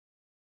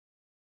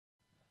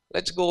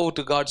Let's go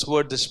to God's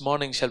Word this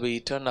morning. Shall we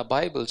turn our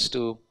Bibles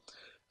to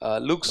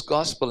Luke's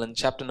Gospel in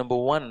chapter number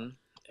 1,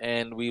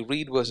 and we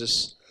read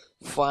verses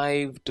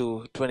 5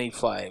 to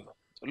 25.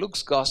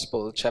 Luke's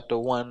Gospel, chapter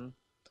 1,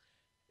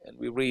 and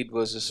we read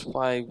verses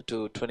 5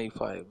 to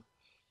 25.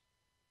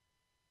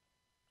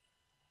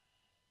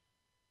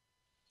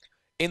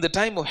 In the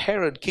time of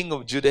Herod, king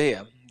of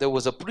Judea, there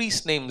was a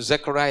priest named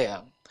Zechariah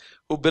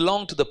who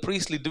belonged to the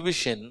priestly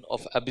division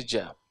of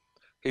Abijah.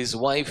 His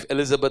wife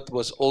Elizabeth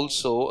was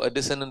also a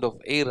descendant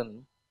of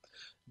Aaron.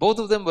 Both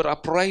of them were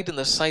upright in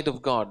the sight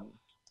of God,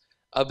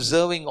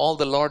 observing all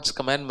the Lord's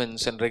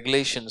commandments and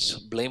regulations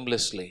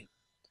blamelessly.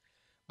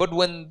 But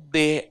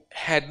they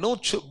had no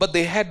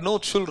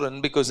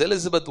children because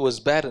Elizabeth was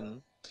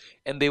barren,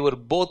 and they were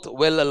both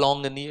well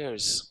along in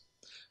years.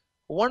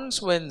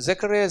 Once when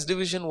Zechariah's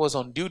division was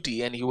on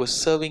duty and he was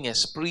serving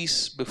as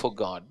priest before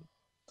God,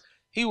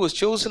 he was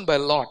chosen by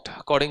lot,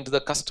 according to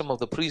the custom of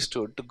the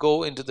priesthood, to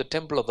go into the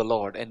temple of the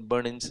Lord and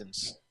burn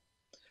incense.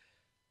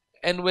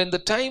 And when the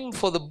time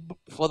for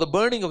the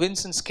burning of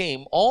incense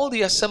came, all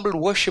the assembled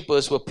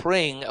worshippers were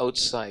praying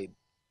outside.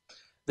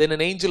 Then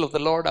an angel of the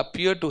Lord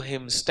appeared to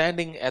him,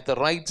 standing at the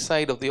right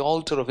side of the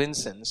altar of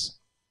incense.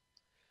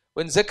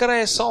 When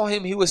Zechariah saw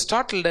him, he was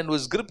startled and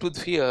was gripped with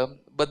fear.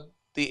 But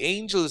the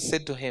angel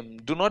said to him,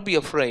 "Do not be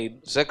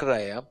afraid,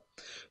 Zechariah.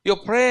 Your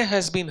prayer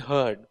has been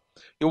heard.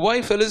 Your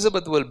wife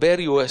Elizabeth will bear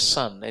you a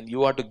son, and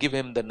you are to give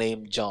him the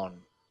name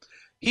John.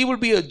 He will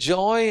be a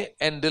joy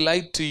and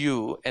delight to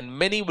you, and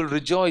many will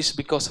rejoice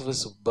because of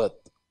his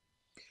birth.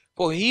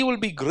 For he will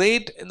be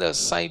great in the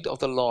sight of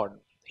the Lord.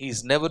 He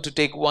is never to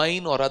take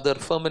wine or other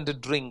fermented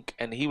drink,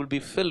 and he will be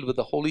filled with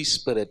the Holy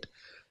Spirit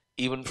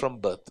even from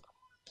birth.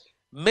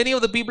 Many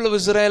of the people of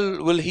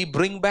Israel will he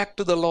bring back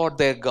to the Lord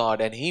their God,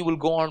 and he will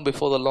go on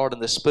before the Lord in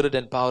the spirit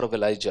and power of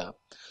Elijah,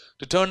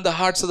 to turn the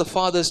hearts of the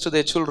fathers to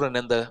their children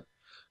and the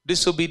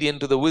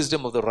disobedient to the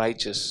wisdom of the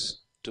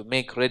righteous, to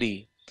make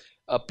ready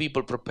a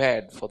people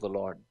prepared for the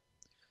Lord."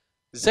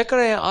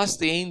 Zechariah asked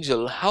the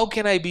angel, "How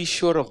can I be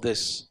sure of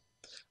this?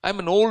 I am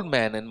an old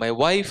man, and my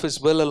wife is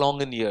well along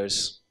in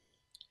years."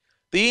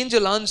 The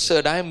angel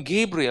answered, "I am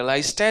Gabriel. I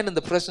stand in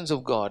the presence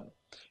of God,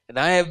 and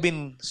I have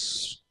been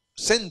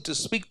sent to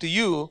speak to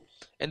you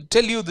and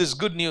tell you this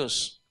good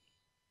news.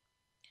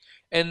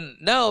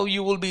 And now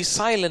you will be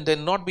silent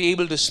and not be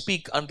able to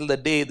speak until the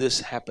day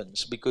this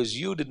happens, because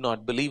you did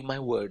not believe my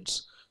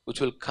words, which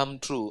will come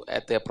true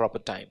at their proper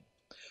time."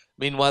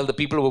 Meanwhile, the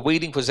people were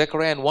waiting for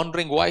Zechariah and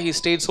wondering why he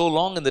stayed so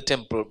long in the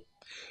temple.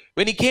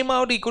 When he came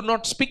out, he could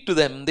not speak to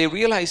them. They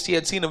realized he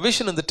had seen a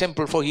vision in the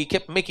temple, for he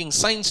kept making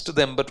signs to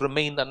them but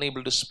remained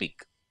unable to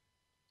speak.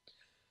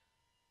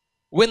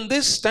 When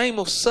this time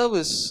of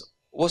service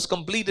was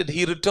completed,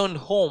 he returned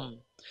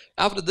home.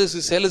 After this,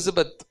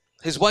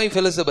 his wife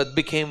Elizabeth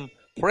became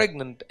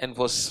pregnant and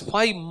for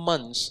 5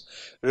 months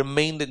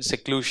remained in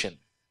seclusion.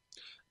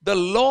 "The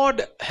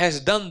Lord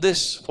has done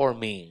this for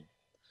me,"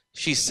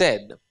 she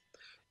said.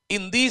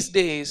 "In these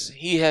days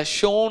he has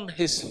shown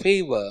his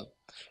favor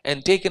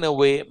and taken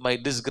away my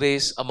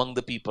disgrace among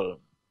the people."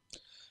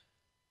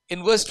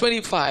 In verse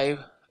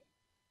 25,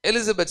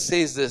 Elizabeth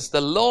says this,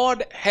 "The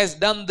Lord has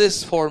done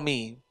this for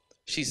me,"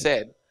 she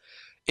said.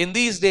 "In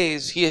these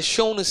days he has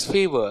shown his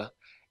favor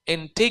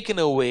and taken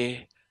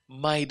away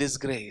my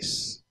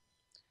disgrace."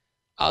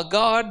 Our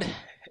God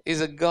is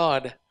a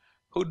God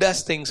who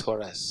does things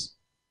for us.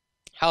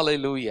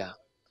 Hallelujah.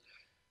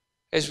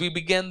 As we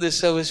began this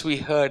service, we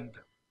heard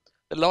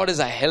the Lord is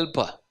a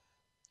helper.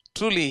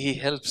 Truly, he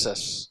helps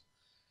us.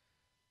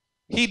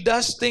 He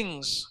does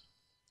things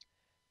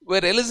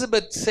where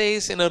Elizabeth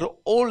says in her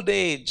old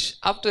age,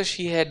 after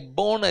she had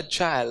borne a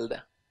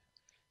child,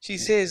 she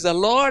says, "The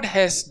Lord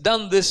has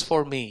done this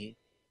for me.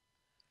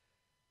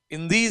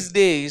 In these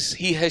days,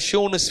 he has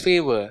shown his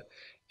favor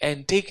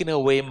and taken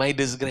away my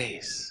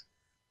disgrace."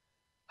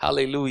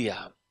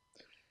 Hallelujah.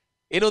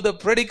 You know, the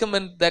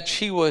predicament that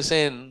she was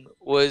in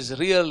was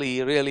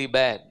really, really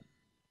bad.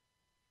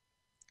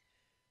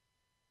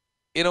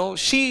 You know,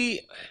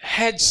 she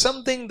had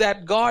something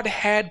that God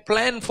had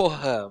planned for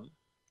her.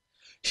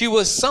 She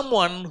was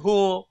someone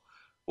who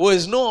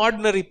was no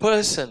ordinary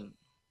person.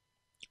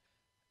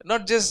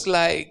 Not just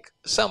like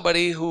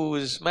somebody who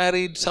is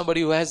married,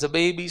 somebody who has a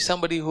baby,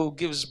 somebody who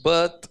gives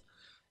birth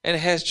and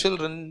has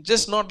children,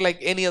 just not like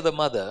any other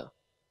mother.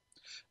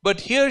 But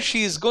here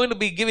she is going to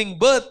be giving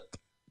birth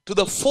to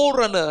the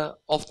forerunner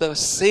of the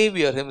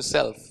Savior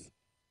himself.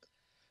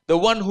 The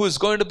one who is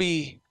going to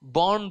be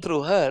born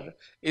through her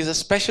is a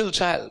special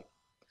child,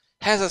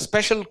 has a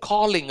special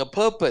calling, a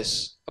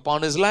purpose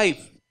upon his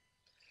life.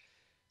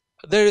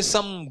 There is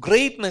some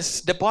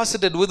greatness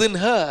deposited within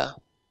her,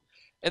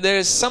 and there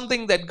is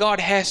something that God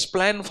has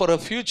planned for her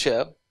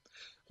future,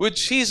 which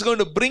she is going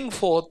to bring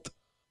forth.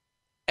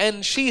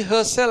 And she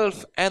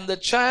herself and the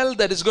child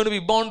that is going to be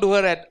born to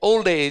her at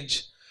old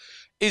age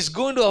is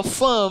going to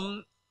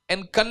affirm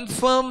and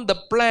confirm the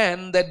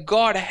plan that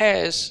God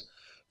has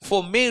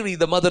for Mary,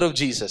 the mother of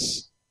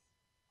Jesus.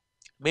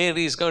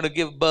 Mary is going to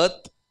give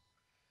birth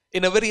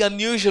in a very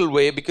unusual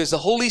way because the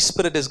Holy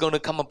Spirit is going to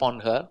come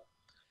upon her.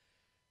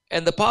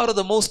 And the power of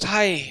the Most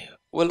High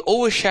will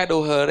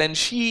overshadow her, and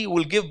she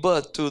will give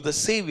birth to the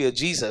Savior,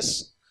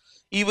 Jesus,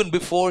 even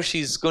before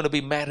she's going to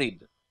be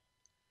married.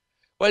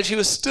 While she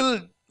was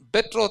still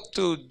betrothed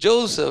to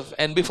Joseph,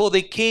 and before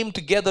they came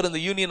together in the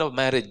union of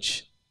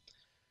marriage,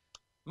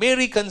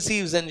 Mary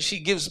conceives and she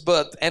gives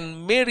birth.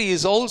 And Mary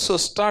is also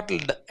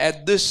startled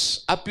at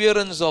this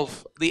appearance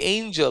of the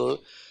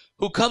angel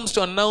who comes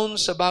to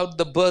announce about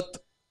the birth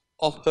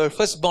of her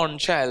firstborn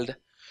child,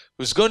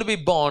 who's going to be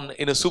born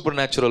in a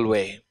supernatural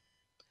way.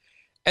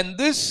 And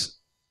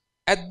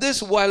at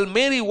this, while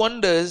Mary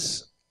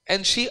wonders,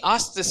 and she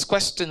asks this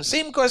question,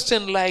 same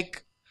question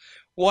like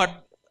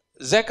what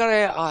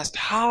Zechariah asked,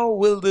 how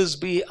will this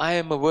be? I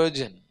am a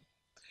virgin.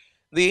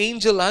 The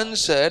angel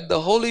answered,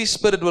 the Holy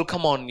Spirit will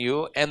come on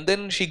you. And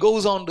then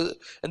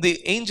and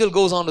the angel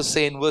goes on to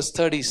say in verse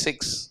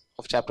 36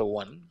 of chapter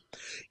 1,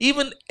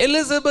 even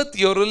Elizabeth,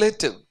 your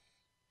relative,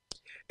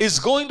 is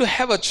going to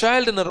have a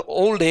child in her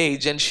old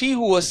age, and she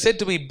who was said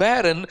to be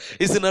barren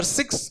is in her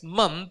 6th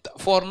month,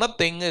 for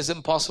nothing is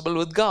impossible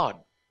with God.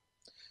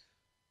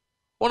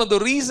 One of the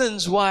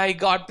reasons why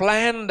God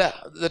planned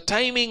the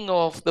timing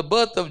of the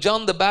birth of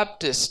John the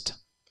Baptist,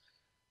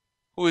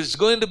 who is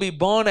going to be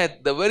born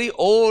at a very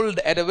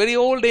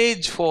old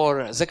age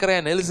for Zechariah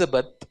and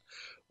Elizabeth,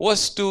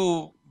 was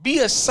to be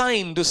a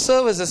sign, to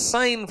serve as a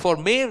sign for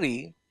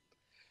Mary.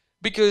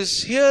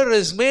 Because here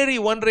is Mary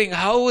wondering,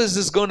 how is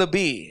this going to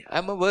be?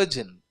 I'm a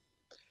virgin.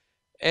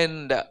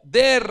 And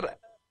there,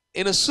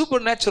 in a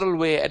supernatural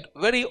way, at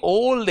very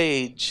old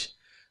age,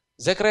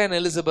 Zechariah and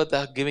Elizabeth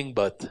are giving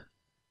birth.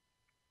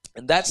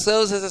 And that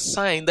serves as a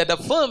sign that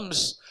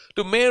affirms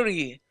to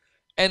Mary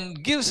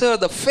and gives her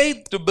the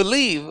faith to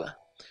believe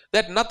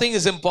that nothing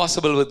is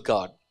impossible with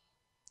God.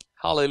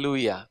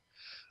 Hallelujah.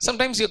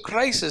 Sometimes your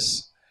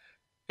crisis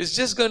is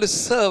just going to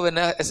serve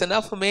as an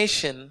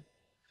affirmation,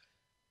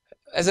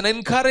 as an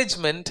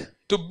encouragement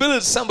to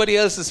build somebody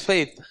else's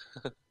faith.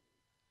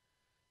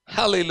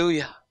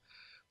 Hallelujah.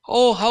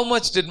 Oh, how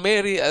much did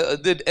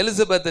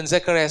Elizabeth and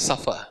Zechariah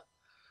suffer?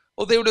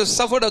 Oh, they would have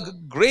suffered a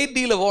great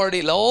deal of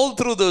ordeal all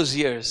through those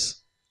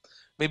years.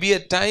 Maybe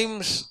at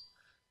times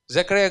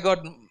Zechariah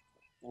got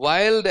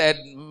wild at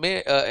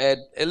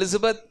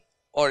Elizabeth,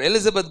 or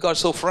Elizabeth got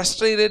so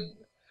frustrated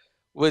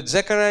with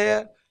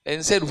Zechariah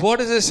and said, what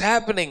is this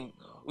happening?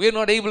 We are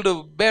not able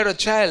to bear a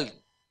child.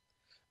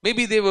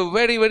 Maybe they were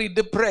very, very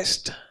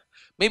depressed.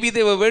 Maybe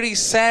they were very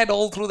sad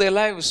all through their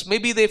lives.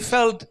 Maybe they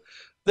felt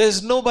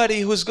there's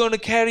nobody who's going to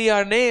carry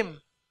our name.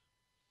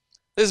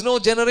 There's no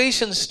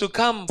generations to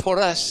come for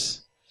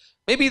us.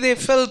 Maybe they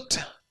felt,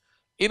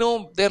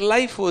 their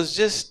life was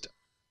just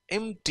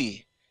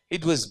empty.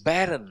 It was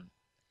barren.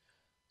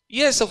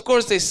 Yes, of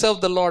course, they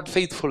served the Lord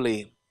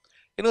faithfully.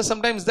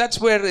 Sometimes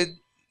that's where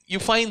you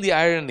find the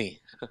irony.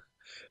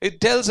 It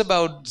tells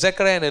about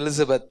Zechariah and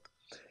Elizabeth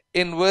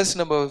in verse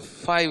number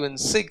 5 and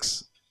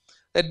 6,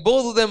 that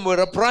both of them were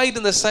upright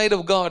in the sight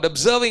of God,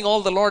 observing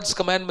all the Lord's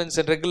commandments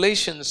and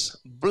regulations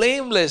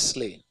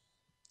blamelessly.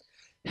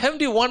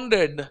 Haven't you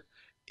wondered,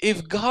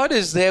 if God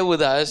is there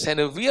with us and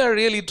if we are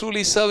really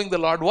truly serving the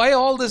Lord, why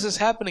all this is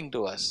happening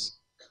to us?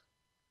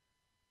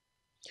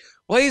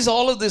 Why is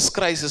all of this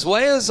crisis?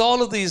 Why is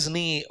all of these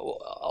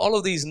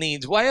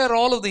needs? Why are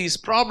all of these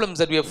problems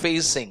that we are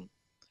facing?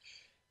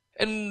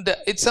 And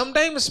it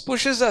sometimes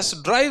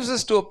drives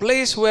us to a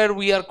place where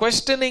we are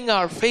questioning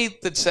our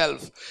faith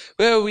itself,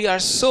 where we are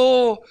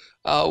so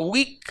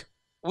weak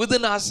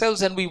within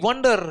ourselves and we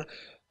wonder,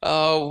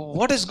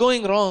 what is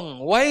going wrong?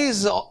 Why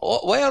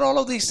are all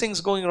of these things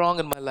going wrong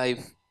in my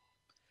life?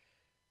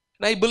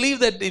 And I believe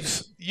that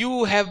if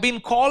you have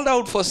been called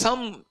out for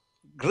some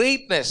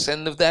greatness,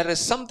 and if there is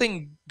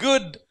something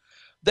good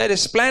that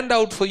is planned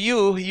out for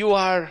you, you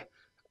are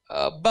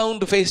bound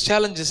to face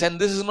challenges. And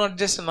this is not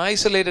just an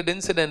isolated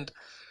incident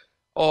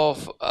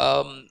of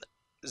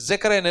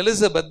Zechariah and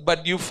Elizabeth,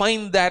 but you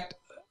find that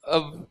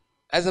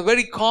as a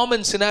very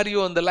common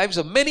scenario in the lives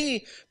of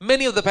many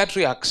of the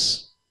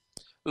patriarchs.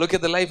 Look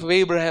at the life of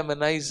Abraham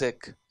and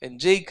Isaac and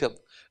Jacob.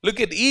 Look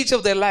at each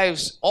of their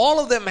lives. All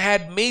of them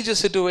had major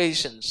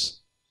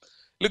situations.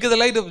 Look at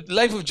the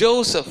life of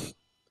Joseph.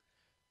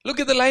 Look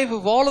at the life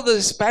of all of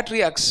these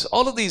patriarchs,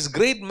 all of these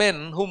great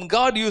men whom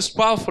God used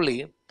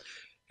powerfully.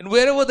 And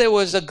wherever there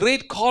was a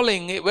great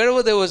calling,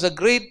 wherever there was a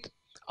great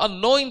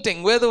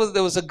anointing, wherever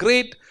there was a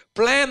great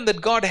plan that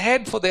God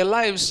had for their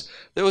lives,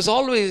 there was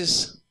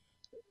always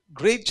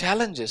great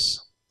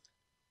challenges,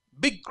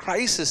 big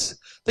crises,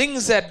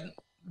 things that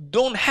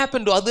don't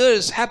happen to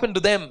others, happen to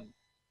them.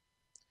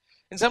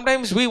 And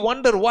sometimes we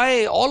wonder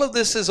why all of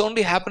this is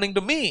only happening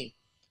to me.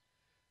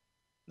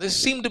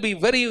 This seemed to be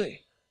very,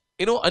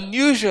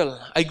 unusual.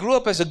 I grew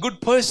up as a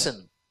good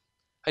person.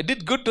 I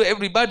did good to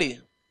everybody.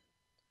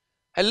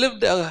 I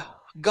lived a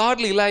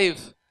godly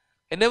life.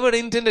 I never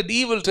intended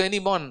evil to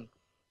anyone.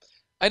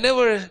 I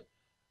never,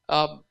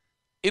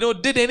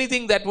 did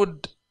anything that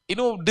would,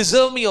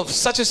 deserve me of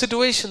such a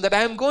situation that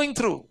I am going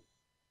through.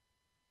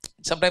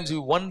 Sometimes we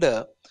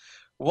wonder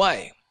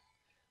why.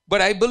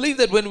 But I believe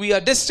that when we are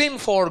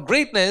destined for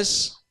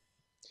greatness,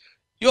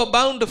 you are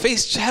bound to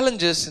face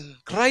challenges and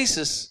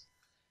crisis,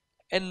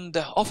 and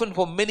often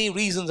for many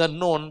reasons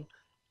unknown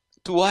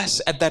to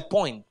us at that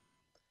point.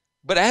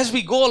 But as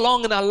we go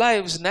along in our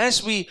lives, and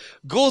as we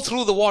go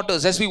through the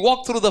waters, as we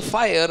walk through the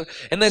fire,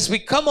 and as we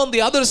come on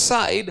the other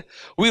side,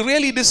 we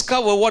really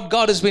discover what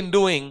God has been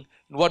doing,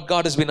 and what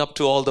God has been up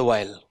to all the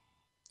while.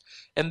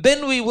 And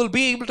then we will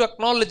be able to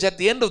acknowledge at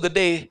the end of the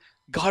day,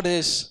 God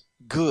is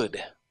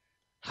good.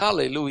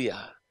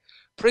 Hallelujah.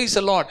 Praise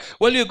the Lord.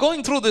 While you're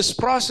going through this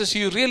process,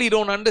 you really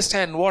don't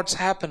understand what's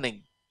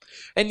happening.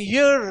 And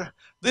here,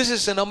 this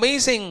is an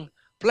amazing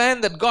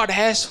plan that God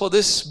has for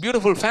this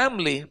beautiful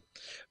family.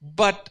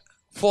 But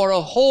for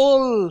a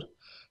whole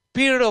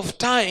period of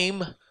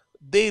time,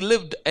 they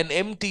lived an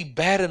empty,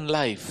 barren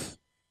life.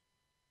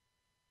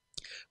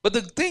 But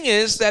the thing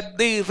is that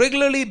they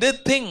regularly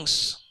did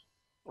things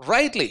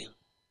rightly.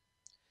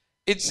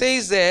 It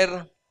says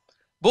there,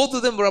 both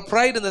of them were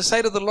upright in the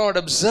sight of the Lord,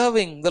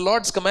 observing the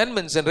Lord's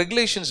commandments and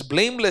regulations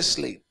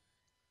blamelessly.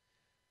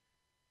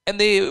 And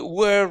they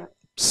were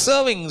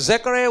serving.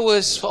 Zechariah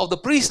was of the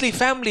priestly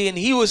family, and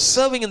he was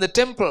serving in the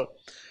temple.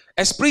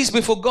 As priest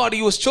before God,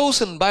 he was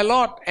chosen by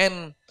lot,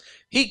 and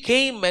he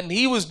came and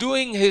he was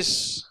doing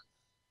his,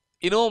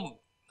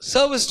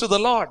 service to the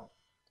Lord.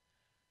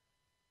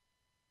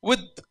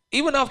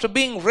 Even after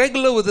being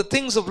regular with the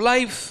things of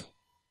life,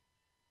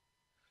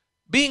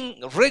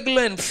 being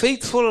regular and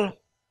faithful,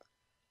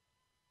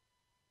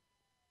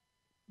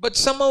 but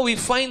somehow we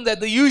find that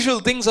the usual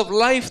things of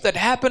life that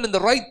happen in the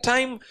right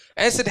time,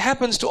 as it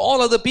happens to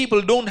all other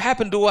people, don't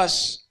happen to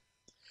us.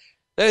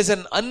 There is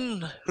an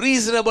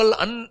unreasonable,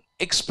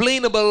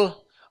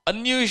 unexplainable,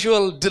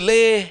 unusual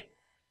delay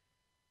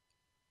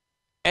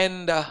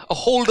and a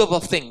holdup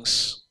of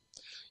things.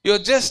 You're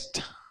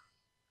just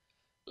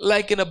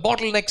like in a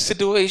bottleneck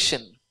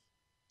situation.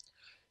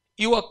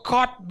 You are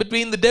caught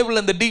between the devil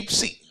and the deep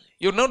sea.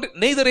 You're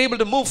neither able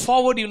to move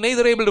forward, you're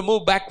neither able to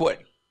move backward.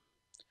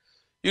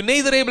 You're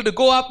neither able to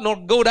go up nor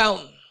go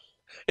down.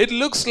 It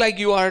looks like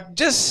you are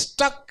just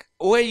stuck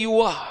where you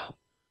are.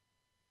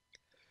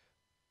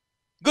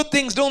 Good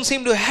things don't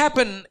seem to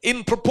happen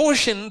in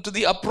proportion to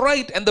the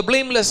upright and the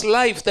blameless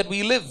life that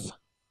we live.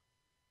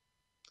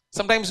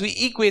 Sometimes we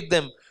equate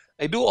them.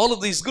 I do all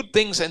of these good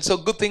things, and so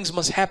good things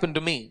must happen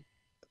to me.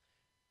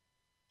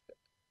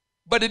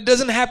 But it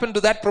doesn't happen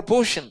to that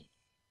proportion.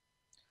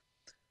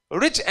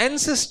 Rich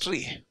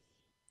ancestry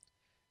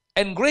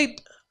and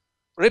great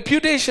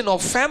reputation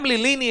of family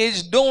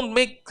lineage don't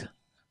make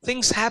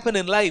things happen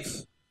in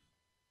life.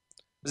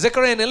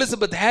 Zechariah and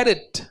Elizabeth had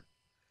it.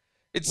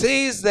 It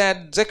says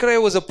that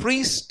Zechariah was a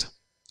priest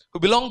who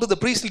belonged to the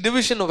priestly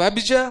division of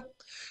Abijah.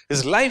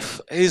 His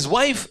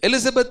wife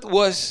Elizabeth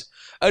was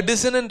a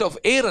descendant of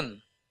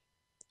Aaron.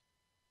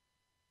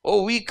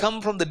 Oh, we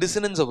come from the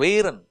descendants of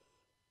Aaron.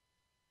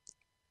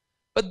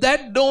 But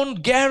that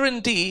don't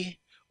guarantee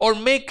or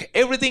make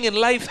everything in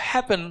life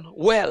happen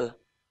well.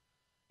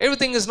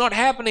 Everything is not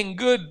happening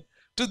good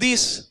to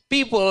these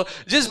people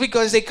just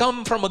because they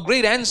come from a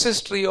great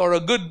ancestry or a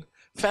good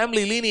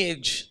family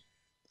lineage.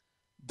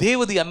 They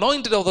were the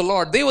anointed of the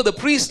Lord. They were the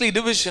priestly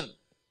division.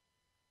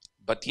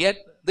 But yet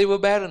they were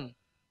barren.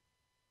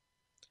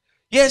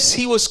 Yes,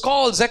 he was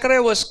called.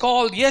 Zechariah was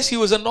called. Yes, he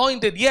was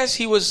anointed. Yes,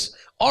 he was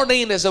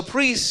ordained as a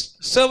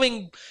priest,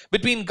 serving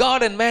between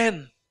God and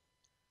man.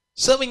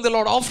 Serving the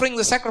Lord, offering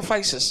the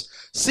sacrifices,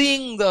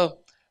 seeing the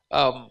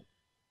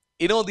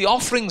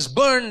offerings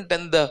burnt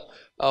and the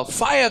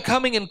fire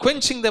coming and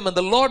quenching them and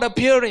the Lord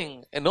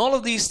appearing and all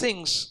of these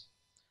things.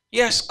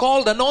 Yes,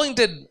 called,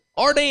 anointed,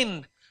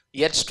 ordained,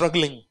 yet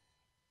struggling.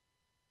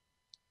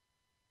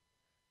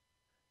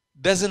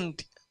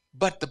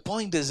 But the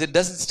point is, it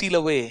doesn't steal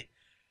away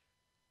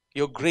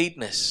your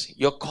greatness,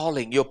 your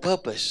calling, your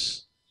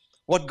purpose,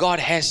 what God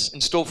has in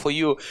store for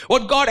you,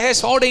 what God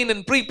has ordained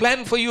and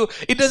pre-planned for you.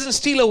 It doesn't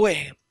steal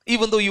away,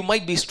 even though you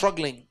might be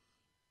struggling.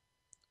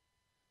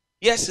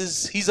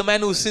 Yes, he's a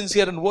man who is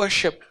sincere in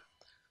worship,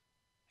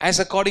 as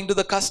according to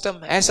the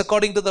custom, as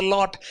according to the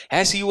lot,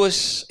 as it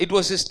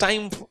was his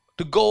time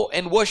to go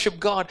and worship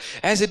God,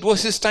 as it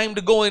was his time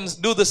to go and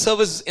do the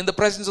service in the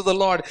presence of the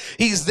Lord.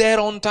 He's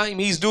there on time.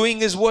 He's doing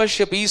his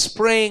worship. He's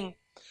praying,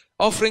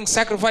 offering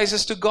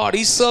sacrifices to God.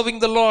 He's serving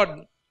the Lord.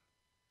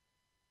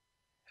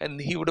 And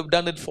he would have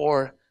done it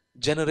for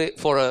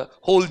a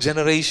whole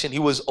generation. He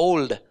was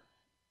old.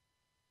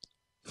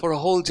 For a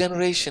whole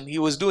generation. He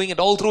was doing it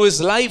all through his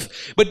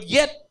life. But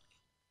yet,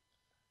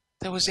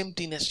 there was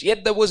emptiness.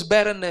 Yet there was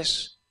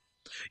barrenness.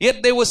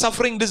 Yet they were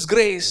suffering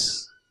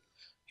disgrace.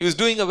 He was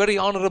doing a very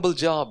honorable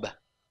job.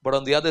 But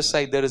on the other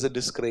side, there is a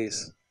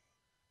disgrace.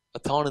 A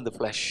thorn in the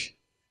flesh.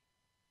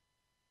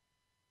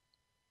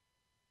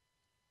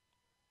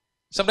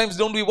 Sometimes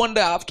don't we wonder,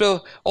 after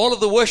all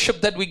of the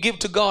worship that we give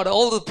to God,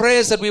 all the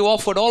prayers that we've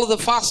offered, all of the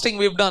fasting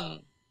we've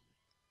done,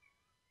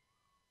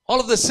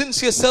 all of the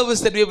sincere service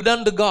that we have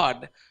done to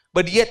God,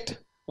 but yet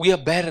we are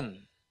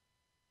barren.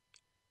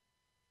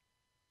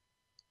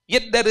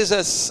 Yet there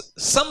is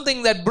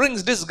something that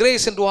brings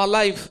disgrace into our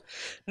life.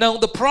 Now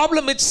the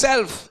problem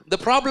itself, the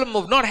problem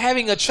of not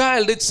having a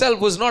child itself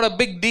was not a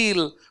big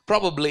deal,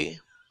 probably.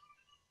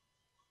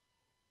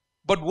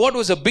 But what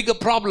was a bigger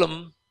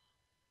problem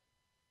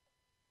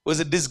was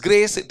the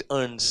disgrace it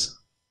earns.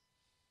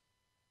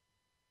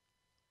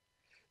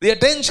 The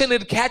attention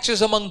it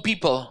catches among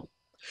people.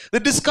 The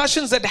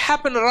discussions that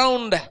happen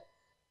around,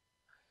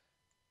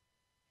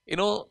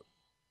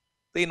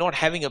 they're not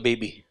having a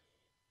baby.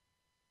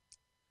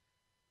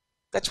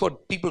 That's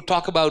what people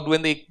talk about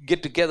when they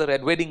get together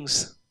at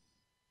weddings.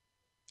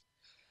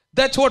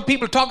 That's what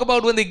people talk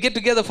about when they get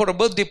together for a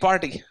birthday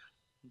party.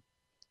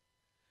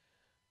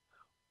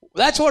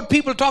 That's what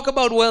people talk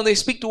about when they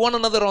speak to one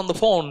another on the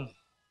phone.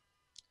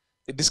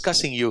 They're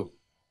discussing you.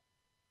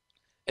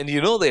 And you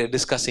know they're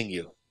discussing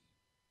you.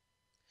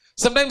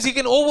 Sometimes you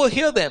can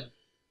overhear them.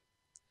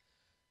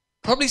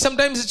 Probably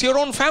sometimes it's your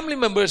own family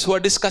members who are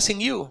discussing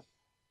you.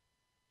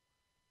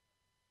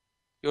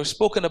 You're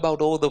spoken about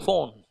over the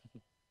phone.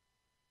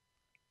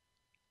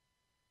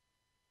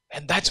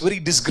 And that's very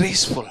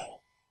disgraceful.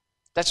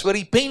 That's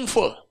very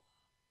painful.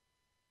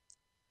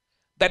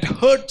 That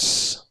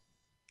hurts.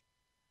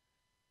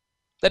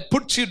 That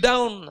puts you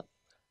down.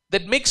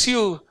 That makes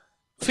you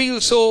feel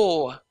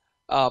so,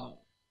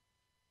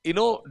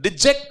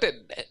 dejected.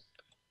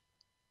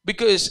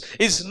 Because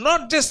it's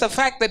not just the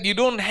fact that you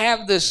don't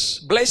have this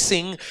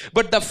blessing,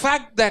 but the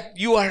fact that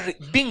you are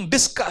being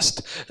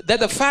discussed, that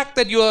the fact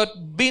that you are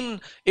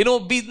being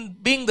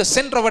the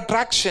center of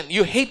attraction.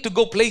 You hate to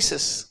go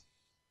places.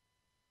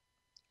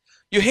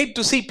 You hate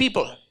to see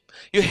people.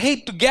 You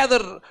hate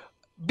to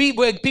be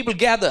where people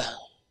gather.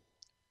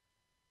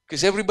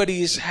 Because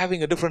everybody is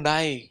having a different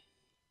eye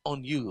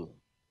on you.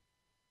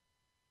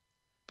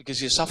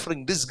 Because you're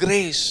suffering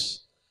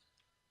disgrace.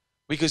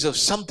 Because of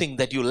something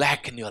that you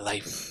lack in your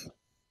life.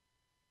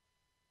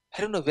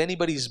 I don't know if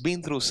anybody's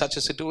been through such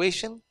a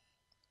situation.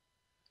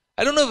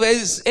 I don't know if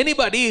there's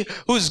anybody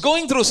who's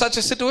going through such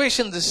a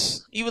situation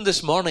even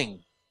this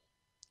morning.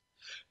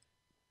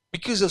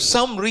 Because of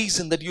some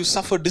reason that you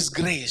suffer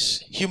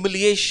disgrace,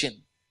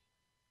 humiliation,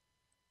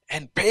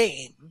 and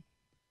pain.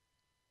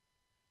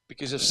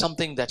 Because of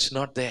something that's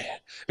not there.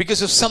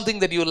 Because of something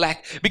that you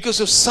lack. Because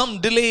of some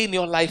delay in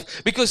your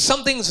life. Because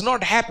something's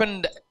not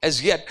happened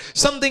as yet.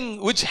 Something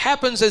which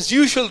happens as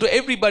usual to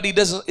everybody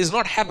is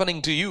not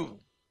happening to you.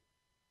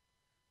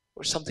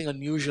 Or something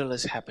unusual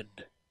has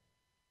happened.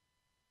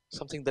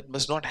 Something that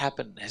must not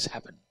happen has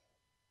happened.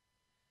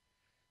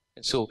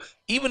 And so,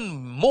 even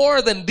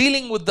more than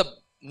dealing with the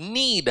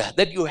need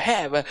that you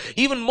have,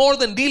 even more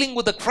than dealing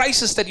with the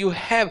crisis that you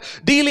have,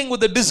 dealing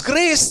with the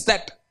disgrace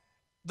that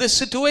this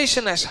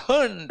situation has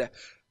earned,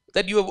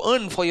 that you have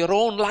earned for your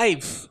own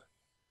life,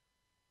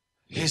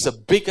 is the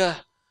bigger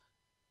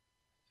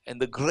and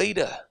the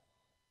greater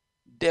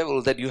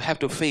devil that you have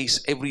to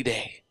face every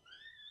day.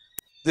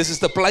 This is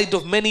the plight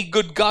of many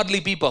good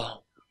godly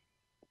people.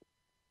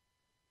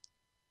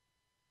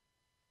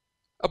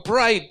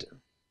 Upright,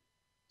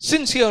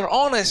 sincere,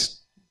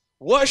 honest,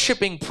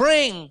 worshipping,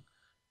 praying,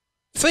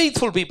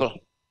 faithful people.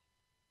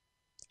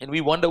 And we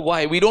wonder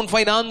why. We don't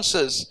find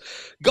answers.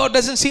 God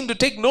doesn't seem to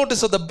take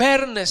notice of the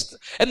barrenness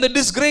and the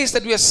disgrace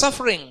that we are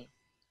suffering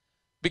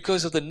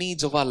because of the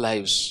needs of our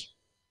lives.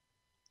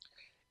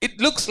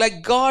 It looks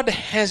like God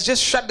has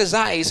just shut his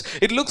eyes.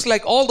 It looks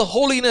like all the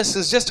holiness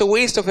is just a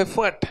waste of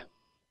effort.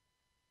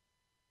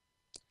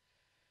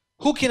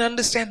 Who can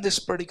understand this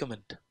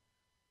predicament?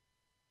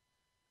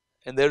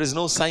 And there is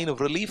no sign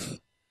of relief.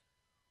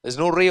 There's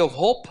no ray of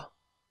hope.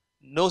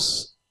 No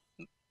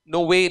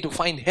way to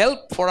find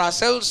help for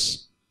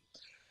ourselves.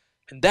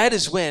 And that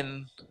is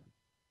when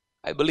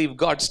I believe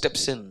God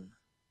steps in.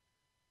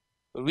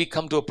 We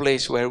come to a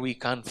place where we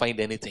can't find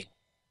anything.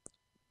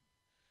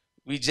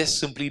 We just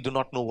simply do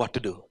not know what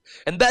to do.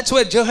 And that's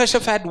where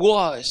Jehoshaphat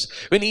was.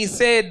 When he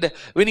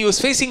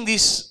was facing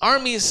these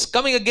armies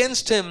coming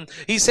against him,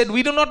 he said,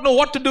 we do not know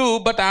what to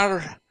do, but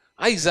our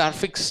eyes are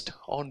fixed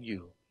on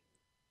you.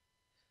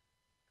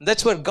 And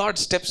that's where God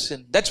steps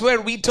in. That's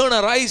where we turn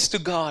our eyes to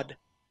God.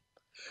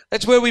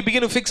 That's where we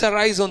begin to fix our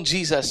eyes on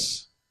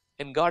Jesus.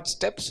 And God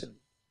steps in.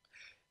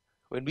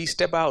 When we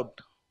step out,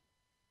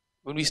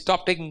 when we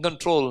stop taking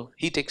control,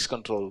 he takes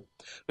control.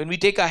 When we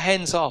take our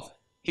hands off,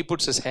 he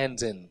puts his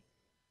hands in.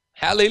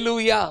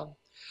 Hallelujah.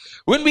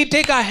 When we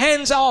take our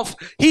hands off,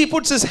 he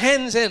puts his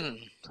hands in.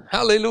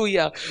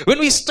 Hallelujah. When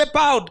we step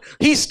out,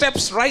 he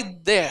steps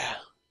right there.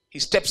 He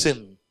steps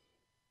in.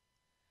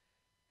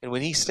 And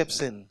when he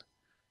steps in,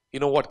 you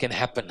know what can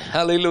happen.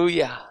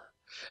 Hallelujah.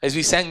 As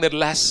we sang that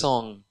last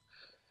song,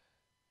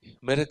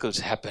 miracles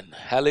happen.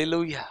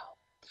 Hallelujah.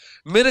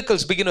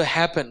 Miracles begin to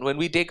happen when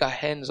we take our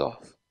hands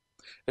off.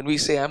 When we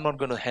say, I'm not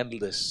going to handle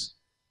this.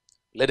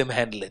 Let him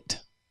handle it.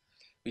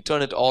 We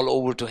turn it all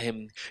over to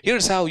him.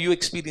 Here's how you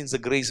experience the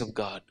grace of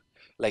God,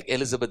 like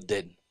Elizabeth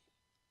did.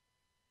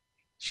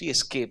 She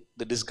escaped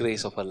the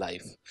disgrace of her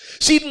life.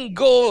 She didn't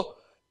go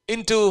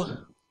into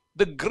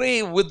the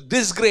grave with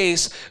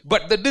disgrace,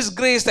 but the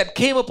disgrace that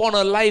came upon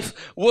her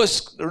life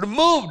was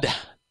removed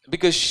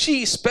because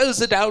she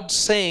spells it out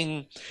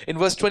saying in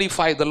verse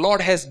 25, the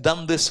Lord has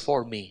done this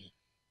for me.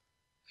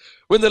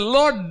 When the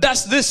Lord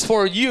does this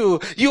for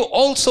you, you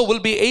also will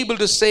be able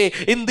to say,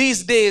 in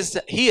these days,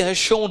 He has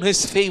shown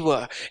His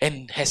favor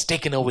and has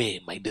taken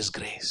away my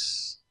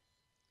disgrace.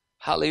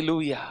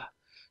 Hallelujah.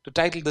 To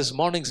title this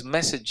morning's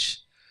message,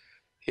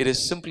 it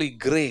is simply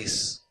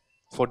grace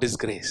for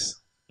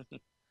disgrace.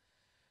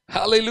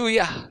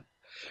 Hallelujah.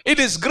 It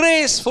is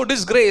grace for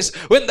disgrace.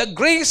 When the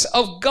grace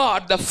of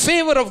God, the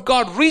favor of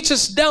God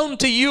reaches down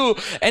to you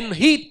and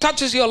He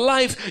touches your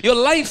life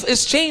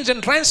is changed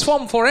and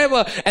transformed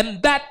forever,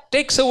 and that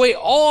takes away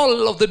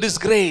all of the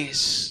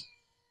disgrace.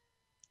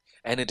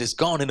 And it is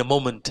gone in a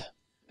moment.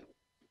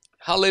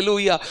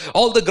 Hallelujah.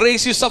 All the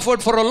grace you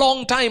suffered for a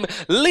long time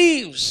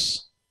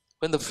leaves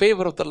when the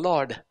favor of the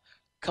Lord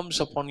comes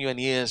upon you, and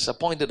He has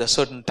appointed a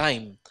certain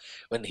time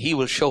when He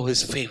will show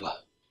His favor.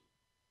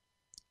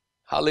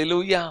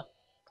 Hallelujah.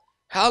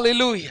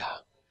 Hallelujah.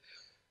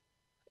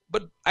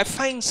 But I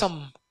find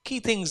some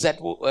key things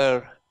that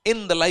were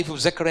in the life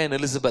of Zechariah and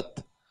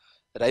Elizabeth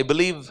that I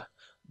believe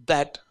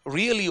that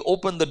really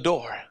opened the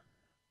door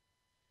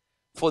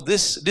for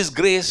this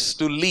disgrace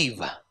to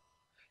leave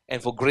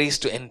and for grace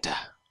to enter.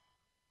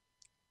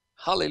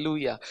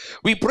 Hallelujah.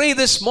 We pray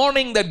this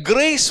morning that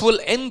grace will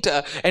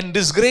enter and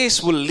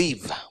disgrace will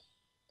leave.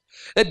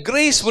 That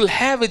grace will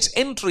have its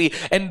entry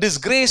and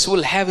disgrace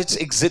will have its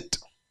exit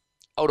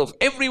out of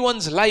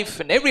everyone's life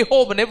and every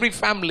home and every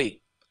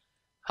family.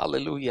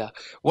 Hallelujah.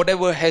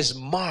 Whatever has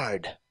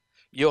marred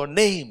your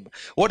name,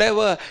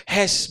 whatever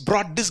has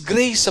brought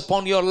disgrace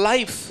upon your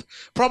life,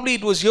 probably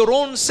it was your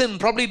own sin,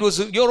 probably it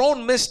was your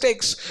own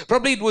mistakes,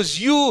 probably it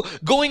was you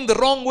going the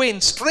wrong way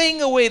and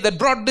straying away that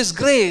brought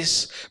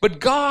disgrace. But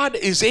God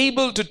is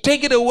able to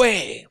take it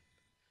away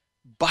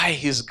by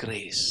His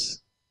grace.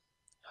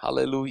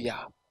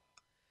 Hallelujah.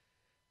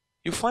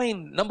 You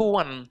find, number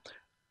one,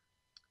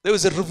 there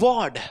was a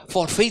reward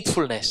for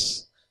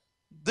faithfulness.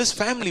 This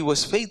family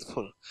was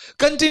faithful.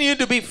 Continue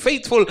to be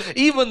faithful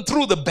even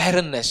through the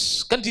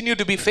barrenness. Continue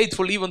to be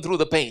faithful even through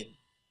the pain.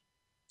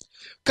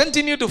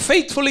 Continue to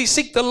faithfully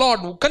seek the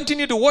Lord.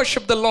 Continue to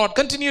worship the Lord.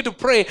 Continue to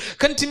pray.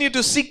 Continue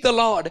to seek the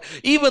Lord.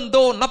 Even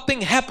though nothing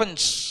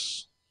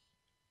happens,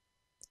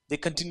 they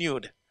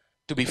continued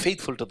to be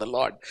faithful to the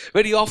Lord.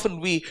 Very often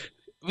we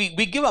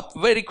give up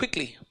very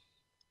quickly.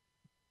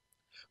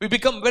 We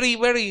become very,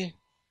 very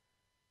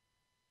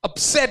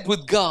upset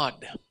with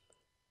God.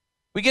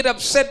 We get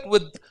upset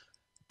with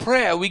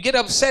prayer. We get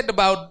upset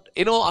about,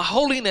 our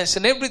holiness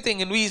and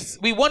everything. And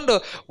we wonder,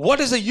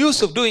 what is the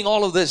use of doing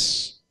all of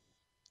this?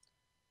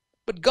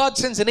 But God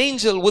sends an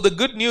angel with the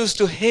good news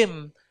to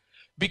him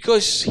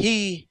because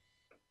he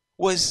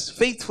was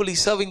faithfully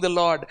serving the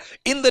Lord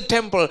in the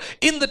temple.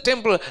 In the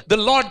temple, the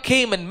Lord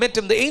came and met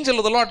him. The angel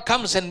of the Lord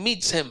comes and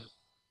meets him.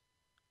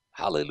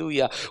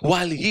 Hallelujah.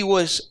 While he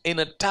was in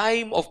a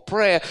time of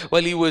prayer,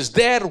 while he was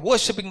there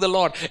worshiping the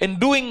Lord and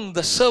doing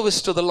the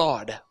service to the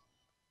Lord.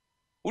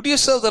 Would you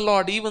serve the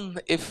Lord even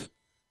if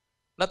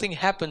nothing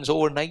happens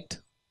overnight?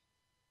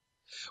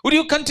 Would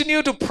you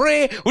continue to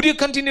pray? Would you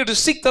continue to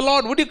seek the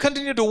Lord? Would you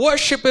continue to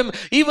worship Him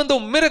even though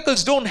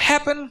miracles don't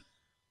happen?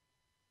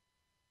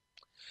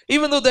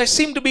 Even though there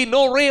seemed to be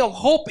no ray of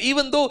hope,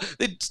 even though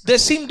there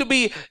seemed to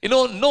be,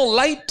 no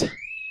light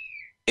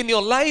in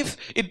your life,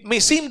 it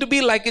may seem to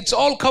be like it's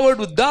all covered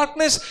with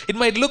darkness. It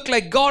might look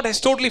like God has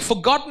totally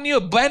forgotten you,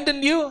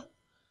 abandoned you.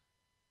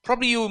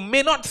 Probably you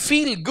may not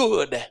feel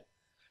good.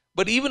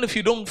 But even if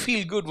you don't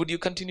feel good, would you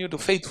continue to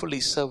faithfully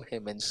serve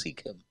Him and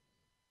seek Him?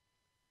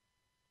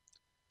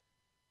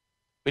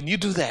 When you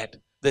do that,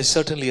 there's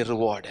certainly a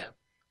reward.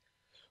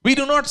 We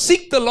do not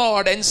seek the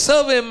Lord and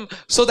serve Him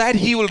so that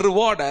He will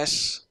reward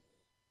us.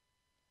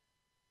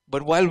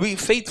 But while we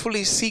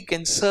faithfully seek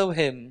and serve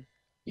Him,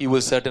 He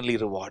will certainly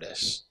reward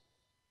us.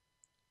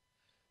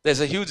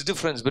 There's a huge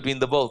difference between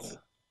the both.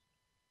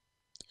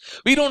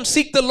 We don't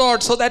seek the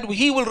Lord so that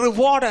He will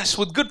reward us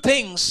with good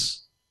things.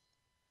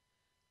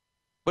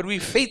 But we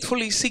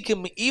faithfully seek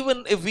Him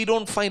even if we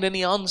don't find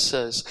any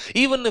answers.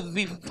 Even if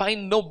we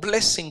find no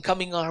blessing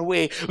coming our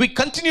way. We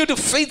continue to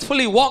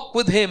faithfully walk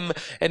with Him,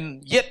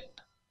 and yet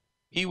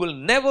He will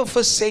never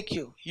forsake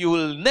you. You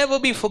will never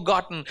be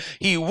forgotten.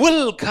 He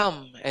will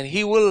come and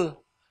He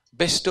will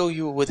bestow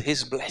you with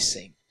His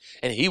blessing.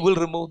 And He will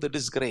remove the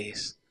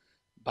disgrace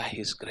by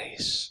His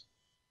grace.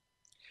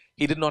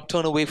 He did not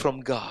turn away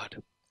from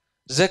God.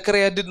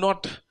 Zechariah did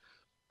not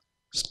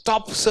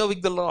stop serving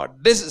the Lord.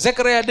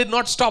 Zechariah did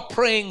not stop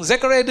praying.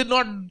 Zechariah did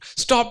not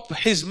stop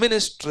his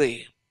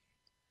ministry.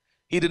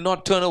 He did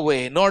not turn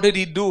away, nor did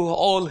he do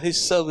all his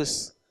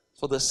service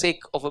for the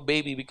sake of a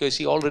baby, because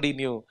he already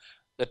knew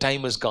the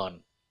time is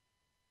gone.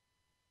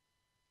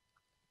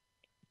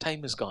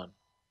 Time is gone.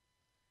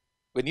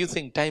 When you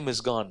think time is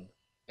gone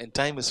and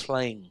time is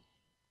flying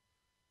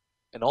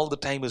and all the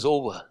time is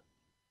over,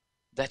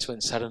 that's when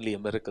suddenly a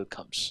miracle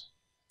comes.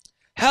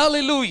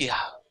 Hallelujah!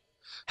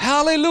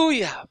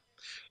 Hallelujah!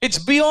 It's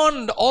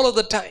beyond all of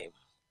the time.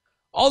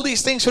 All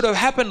these things should have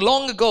happened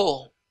long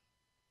ago.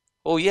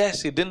 Oh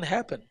yes, it didn't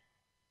happen.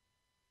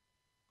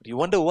 But you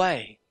wonder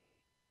why?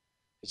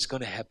 It's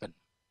going to happen.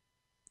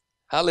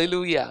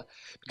 Hallelujah.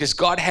 Because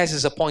God has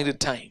His appointed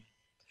time.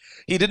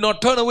 He did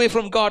not turn away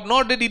from God,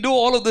 nor did he do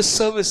all of this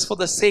service for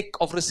the sake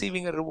of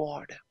receiving a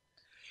reward.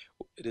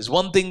 It is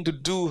one thing to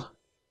do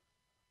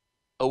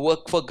a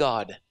work for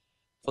God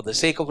for the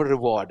sake of a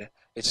reward.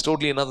 It's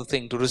totally another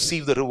thing to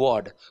receive the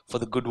reward for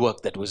the good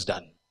work that was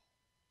done.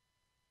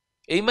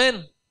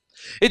 Amen.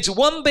 It's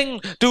one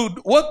thing to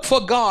work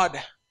for God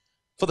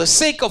for the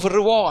sake of a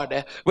reward,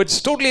 but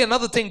it's totally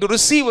another thing to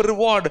receive a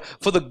reward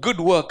for the good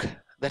work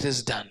that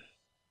is done.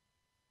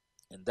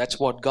 And that's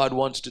what God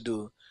wants to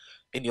do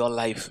in your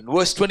life. In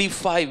verse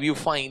 25, you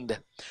find,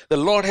 the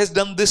Lord has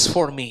done this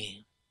for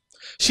me.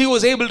 She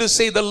was able to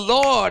say, the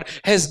Lord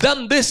has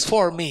done this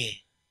for me.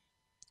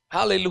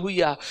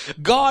 Hallelujah.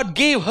 God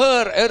gave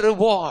her a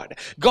reward.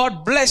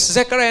 God blessed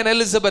Zechariah and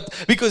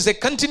Elizabeth because they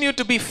continued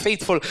to be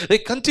faithful. They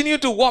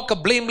continued to walk a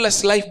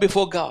blameless life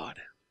before God.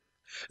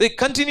 They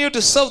continue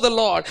to serve the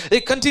Lord. They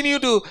continue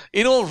to,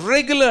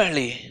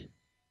 regularly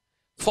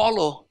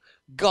follow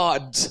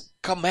God's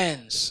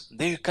commands.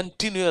 They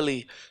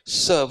continually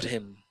served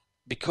Him.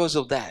 Because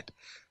of that,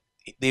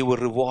 they were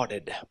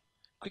rewarded.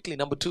 Quickly,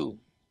 number 2.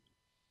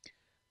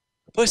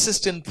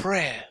 Persistent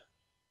prayer.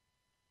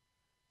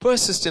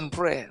 Persistent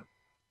prayer.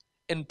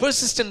 And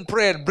persistent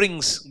prayer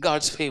brings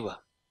God's favor.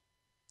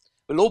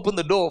 Will open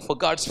the door for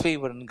God's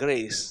favor and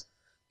grace.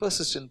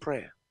 Persistent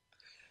prayer.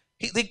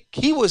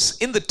 He was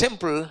in the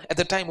temple at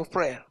the time of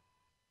prayer.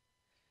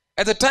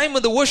 At the time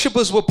when the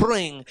worshippers were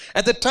praying.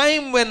 At the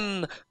time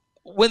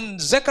when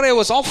Zechariah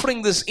was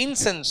offering this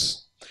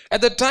incense. At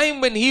the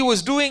time when he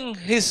was doing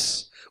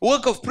his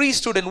work of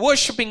priesthood and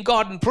worshiping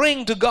God and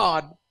praying to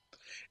God.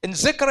 And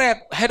Zechariah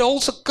had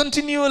also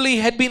continually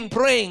had been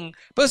praying,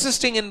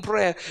 persisting in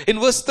prayer. In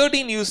verse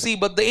 13 you see,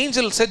 but the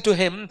angel said to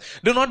him,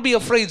 do not be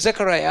afraid,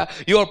 Zechariah,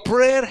 your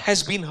prayer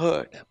has been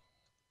heard.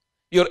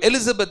 Your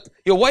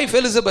wife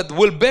Elizabeth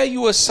will bear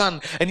you a son,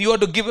 and you are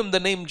to give him the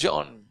name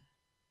John.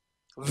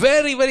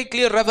 Very, very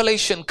clear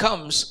revelation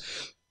comes.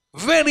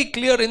 Very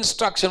clear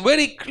instruction.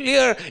 Very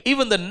clear,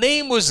 even the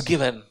name was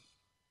given.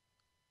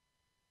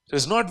 It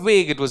was not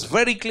vague, it was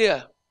very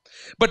clear.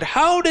 But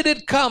how did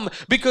it come?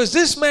 Because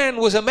this man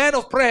was a man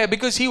of prayer,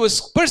 because he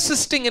was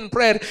persisting in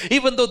prayer,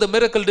 even though the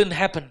miracle didn't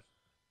happen.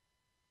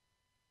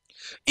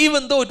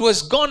 Even though it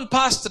was gone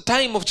past the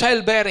time of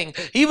childbearing,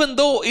 even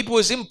though it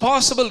was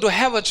impossible to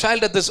have a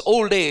child at this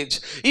old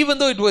age, even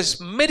though it was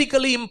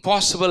medically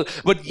impossible,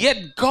 but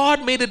yet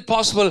God made it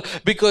possible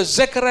because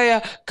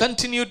Zechariah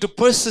continued to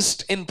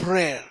persist in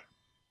prayer.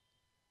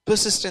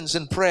 Persistence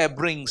in prayer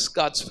brings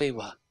God's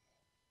favor.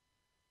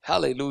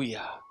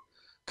 Hallelujah.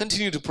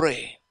 Continue to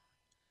pray.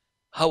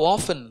 How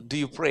often do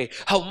you pray?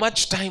 How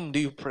much time do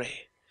you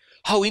pray?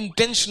 How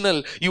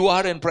intentional you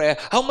are in prayer.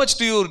 How much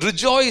do you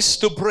rejoice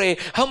to pray?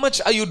 How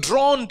much are you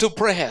drawn to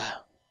prayer?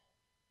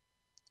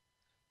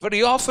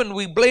 Very often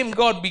we blame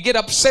God. We get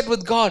upset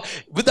with God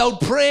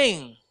without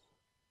praying.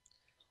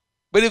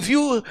 But if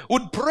you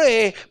would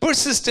pray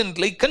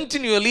persistently,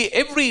 continually,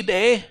 every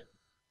day,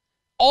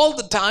 all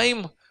the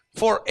time,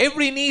 for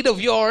every need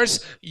of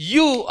yours,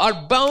 you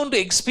are bound to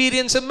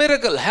experience a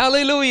miracle.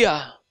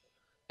 Hallelujah.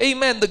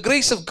 Amen. The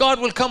grace of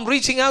God will come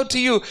reaching out to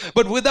you.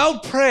 But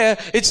without prayer,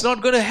 it's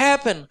not going to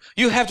happen.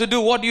 You have to do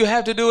what you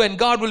have to do, and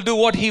God will do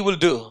what He will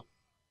do.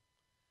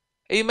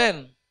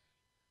 Amen.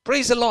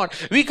 Praise the Lord.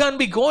 We can't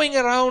be going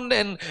around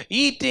and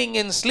eating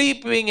and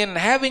sleeping and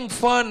having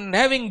fun,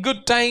 having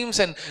good times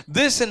and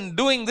this and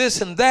doing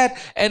this and that,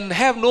 and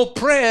have no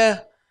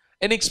prayer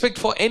and expect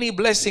for any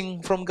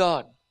blessing from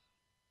God.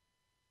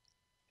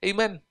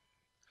 Amen.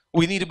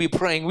 We need to be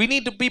praying. We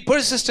need to be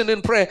persistent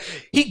in prayer.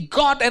 He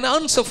got an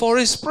answer for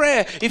his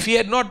prayer. If he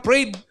had not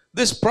prayed,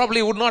 this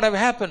probably would not have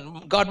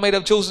happened. God might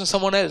have chosen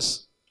someone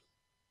else.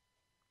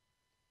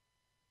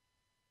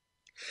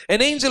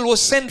 An angel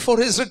was sent for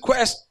his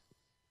request.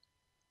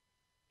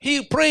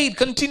 He prayed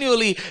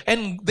continually,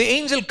 and the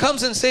angel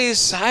comes and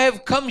says, I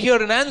have come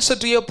here in answer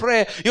to your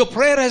prayer. Your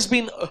prayer has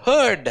been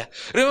heard.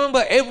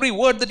 Remember, every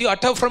word that you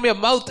utter from your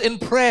mouth in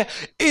prayer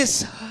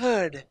is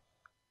heard.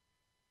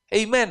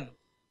 Amen.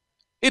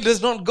 It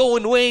does not go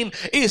in vain.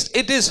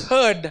 It is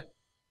heard.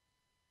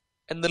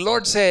 And the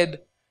Lord said,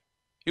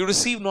 you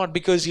receive not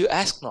because you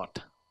ask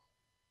not.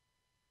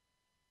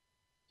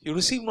 You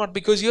receive not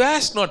because you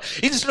ask not.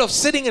 Instead of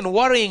sitting and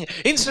worrying,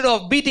 instead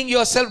of beating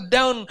yourself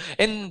down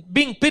and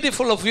being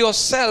pitiful of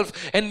yourself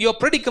and your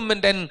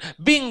predicament and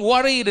being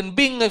worried and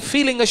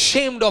feeling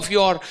ashamed of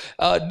your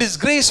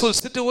disgraceful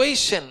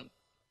situation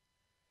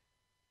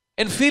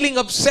and feeling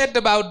upset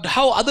about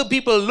how other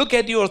people look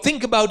at you or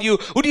think about you,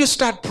 would you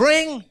start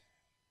praying?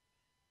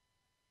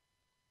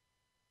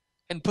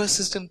 And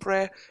persistent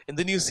prayer, and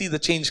then you see the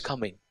change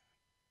coming.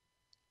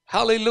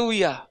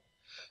 Hallelujah.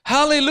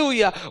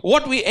 Hallelujah.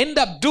 What we end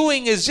up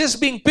doing is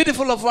just being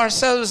pitiful of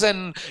ourselves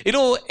and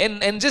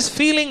just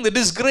feeling the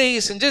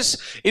disgrace and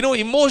just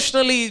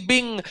emotionally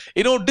being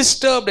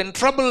disturbed and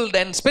troubled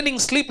and spending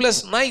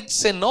sleepless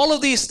nights and all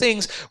of these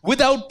things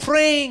without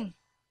praying.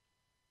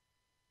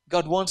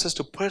 God wants us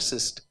to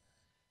persist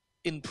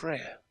in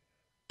prayer.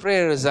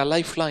 Prayer is our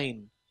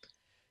lifeline.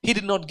 He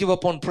did not give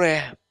up on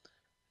prayer.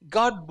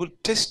 God will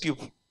test you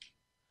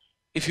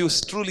if you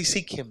truly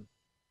seek Him.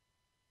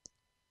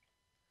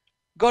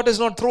 God does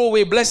not throw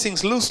away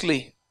blessings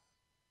loosely.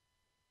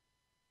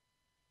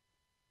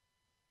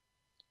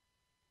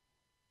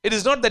 It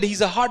is not that He's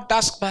a hard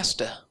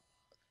taskmaster,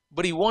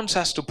 but He wants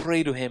us to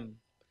pray to Him.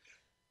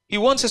 He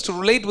wants us to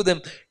relate with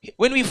Him.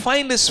 When we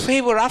find His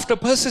favor after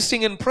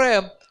persisting in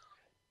prayer,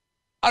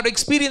 our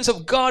experience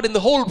of God in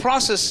the whole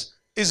process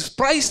is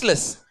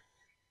priceless.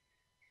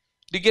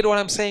 Do you get what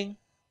I'm saying?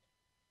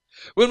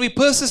 When we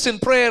persist in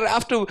prayer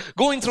after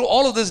going through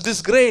all of this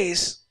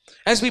disgrace,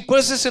 as we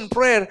persist in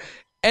prayer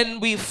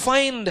and we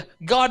find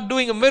God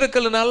doing a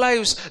miracle in our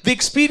lives, the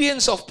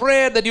experience of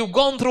prayer that you've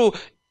gone through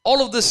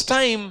all of this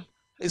time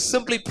is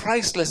simply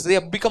priceless. They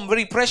have become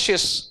very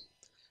precious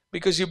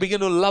because you begin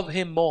to love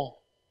Him more.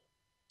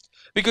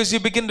 Because you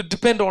begin to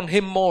depend on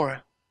Him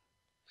more.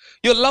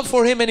 Your love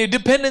for Him and your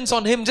dependence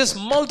on Him just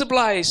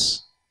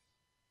multiplies.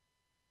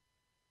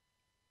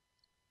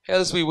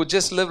 Else we would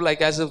just live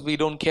like as if we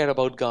don't care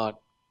about God.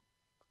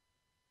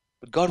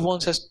 But God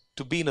wants us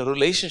to be in a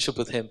relationship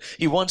with Him.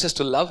 He wants us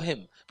to love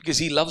Him because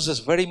He loves us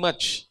very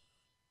much.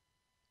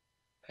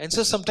 And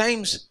so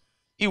sometimes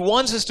He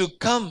wants us to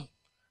come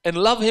and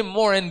love Him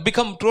more and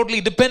become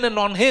totally dependent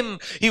on Him.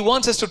 He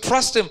wants us to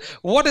trust Him.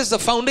 What is the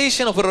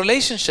foundation of a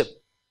relationship?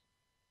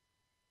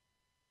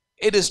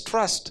 It is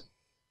trust.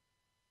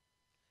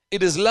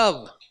 It is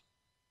love.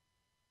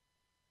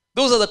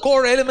 Those are the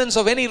core elements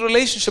of any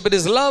relationship. It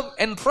is love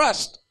and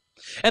trust.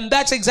 And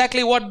that's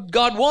exactly what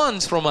God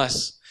wants from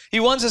us. He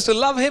wants us to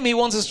love Him. He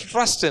wants us to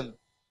trust Him.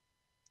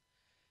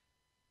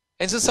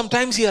 And so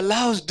sometimes He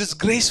allows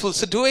disgraceful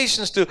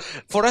situations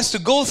for us to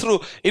go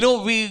through.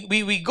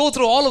 We go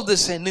through all of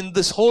this, and in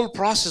this whole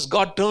process,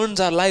 God turns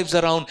our lives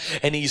around,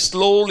 and He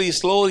slowly,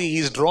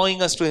 He's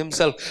drawing us to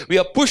Himself. We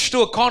are pushed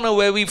to a corner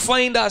where we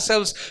find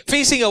ourselves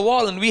facing a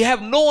wall, and we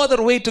have no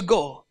other way to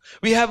go.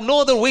 We have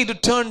no other way to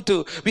turn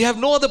to. We have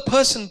no other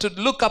person to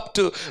look up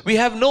to. We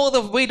have no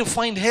other way to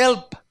find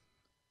help.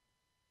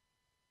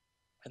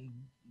 And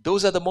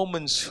those are the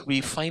moments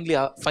we finally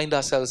find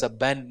ourselves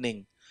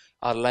abandoning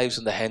our lives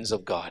in the hands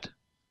of God.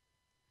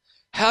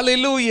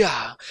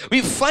 Hallelujah.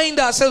 We find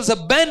ourselves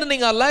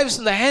abandoning our lives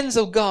in the hands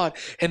of God.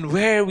 And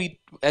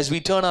as we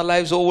turn our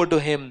lives over to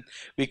Him,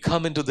 we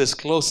come into this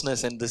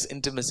closeness and this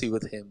intimacy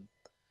with Him.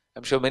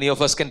 I'm sure many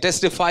of us can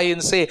testify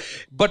and say,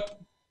 but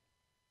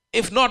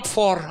if not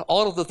for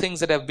all of the things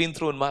that I've been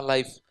through in my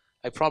life,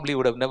 I probably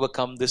would have never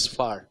come this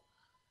far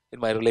in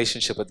my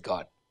relationship with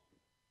God.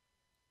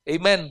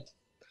 Amen.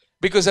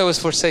 Because I was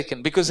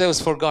forsaken, because I was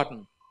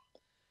forgotten,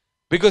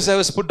 because I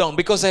was put down,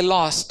 because I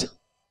lost,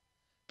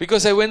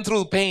 because I went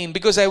through pain,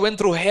 because I went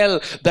through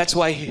hell. That's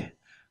why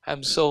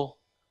I'm so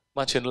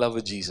much in love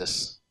with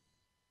Jesus.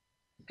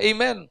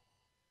 Amen.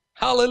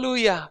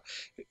 Hallelujah.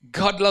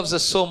 God loves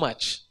us so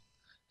much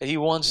that He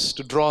wants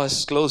to draw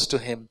us close to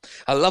Him.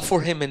 Our love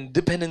for Him and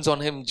dependence on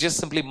Him just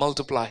simply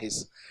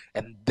multiplies.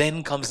 And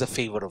then comes the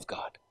favor of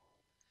God.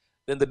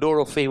 Then the door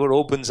of favor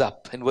opens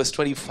up. In verse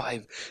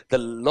 25, the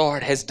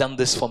Lord has done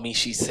this for me,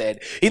 she said.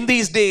 In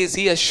these days,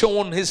 He has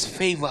shown His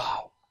favor.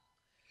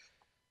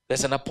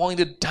 There's an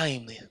appointed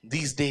time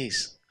these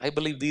days. I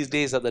believe these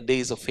days are the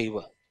days of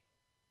favor.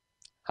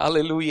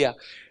 Hallelujah.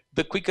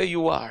 The quicker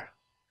you are,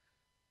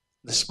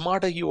 the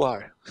smarter you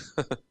are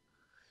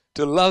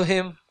to love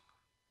Him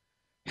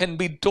and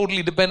be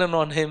totally dependent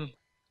on Him,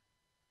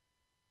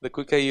 the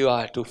quicker you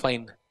are to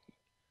find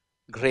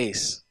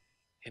grace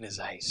in His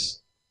eyes.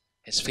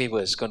 His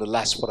favor is going to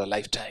last for a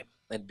lifetime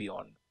and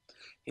beyond.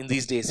 In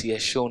these days, He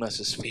has shown us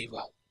His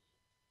favor.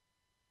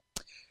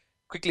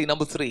 Quickly,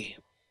 number 3.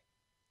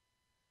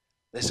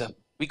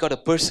 We got to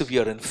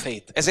persevere in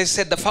faith. As I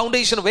said, the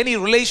foundation of any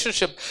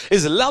relationship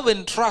is love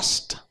and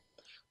trust.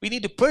 We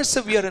need to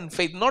persevere in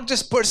faith, not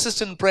just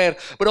persist in prayer,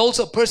 but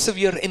also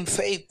persevere in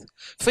faith.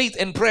 Faith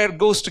and prayer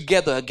goes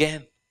together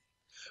again.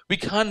 We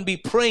can't be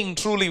praying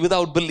truly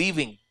without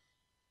believing.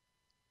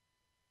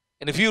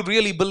 And if you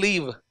really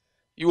believe,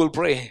 you will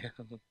pray.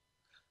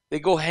 They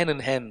go hand in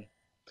hand.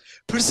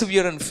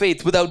 Persevere in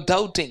faith without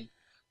doubting.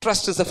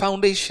 Trust is the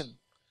foundation.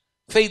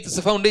 Faith is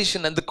the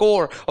foundation and the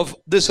core of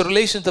this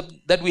relationship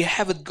that we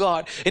have with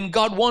God. And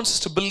God wants us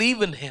to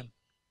believe in Him.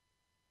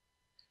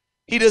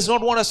 He does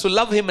not want us to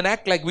love Him and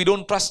act like we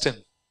don't trust Him.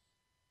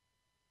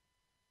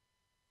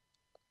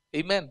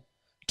 Amen.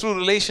 True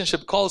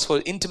relationship calls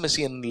for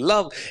intimacy and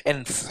love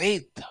and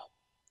faith.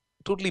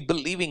 Totally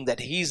believing that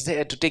He's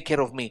there to take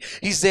care of me.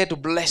 He's there to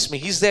bless me.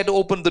 He's there to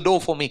open the door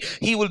for me.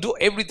 He will do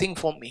everything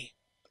for me.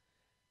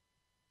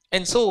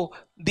 And so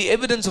the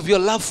evidence of your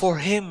love for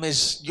Him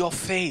is your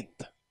faith.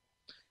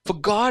 For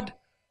God,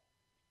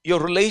 your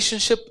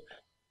relationship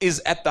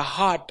is at the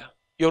heart.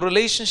 Your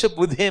relationship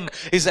with Him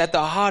is at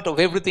the heart of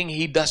everything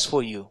He does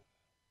for you.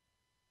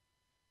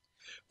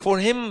 For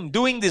Him,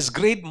 doing these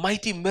great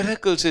mighty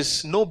miracles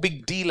is no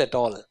big deal at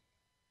all.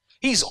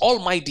 He's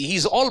almighty.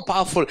 He's all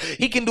powerful.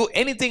 He can do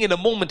anything in a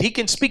moment. He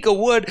can speak a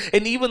word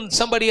and even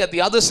somebody at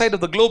the other side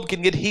of the globe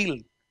can get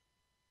healed.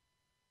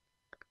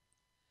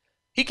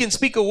 He can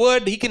speak a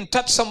word. He can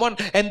touch someone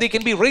and they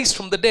can be raised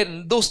from the dead.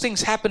 And those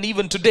things happen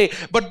even today.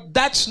 But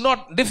that's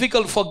not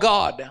difficult for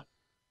God.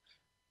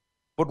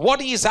 But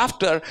what He is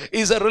after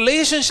is a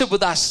relationship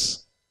with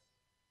us.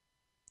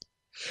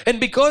 And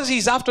because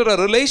He's after a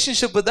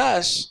relationship with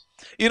us,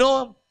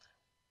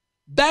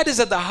 that is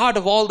at the heart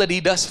of all that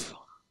He does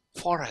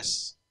for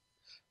us.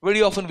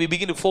 Very often we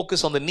begin to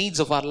focus on the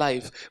needs of our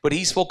life, but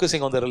He's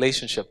focusing on the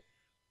relationship.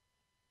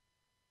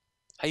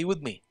 Are you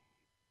with me?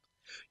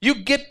 You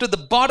get to the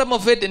bottom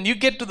of it and you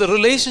get to the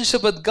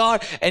relationship with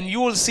God, and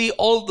you will see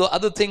all the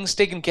other things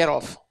taken care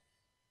of.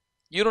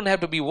 You don't have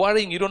to be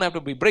worrying. You don't have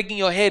to be breaking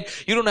your head.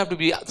 You don't have to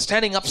be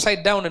standing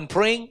upside down and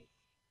praying.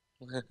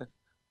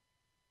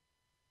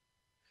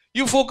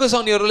 You focus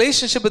on your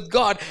relationship with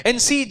God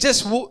and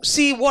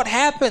see what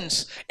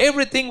happens.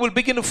 Everything will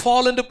begin to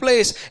fall into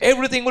place.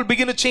 Everything will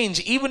begin to change.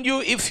 Even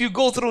if you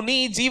go through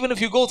needs, even if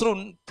you go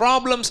through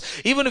problems,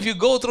 even if you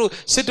go through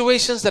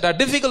situations that are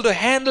difficult to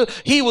handle,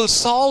 He will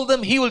solve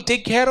them. He will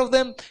take care of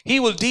them. He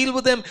will deal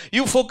with them.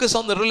 You focus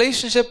on the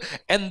relationship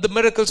and the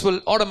miracles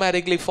will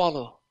automatically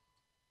follow.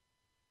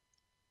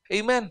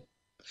 Amen.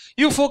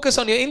 You focus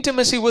on your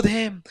intimacy with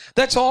Him.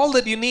 That's all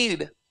that you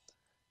need.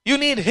 You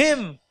need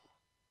Him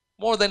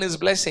more than His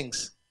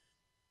blessings.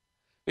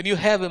 When you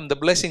have Him, the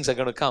blessings are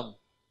going to come.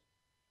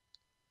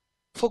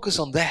 Focus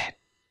on that.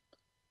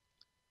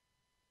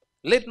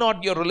 Let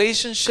not your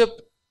relationship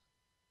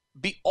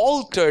be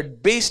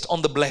altered based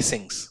on the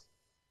blessings.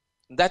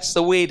 That's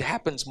the way it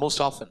happens most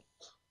often.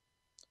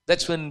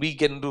 That's when we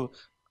get into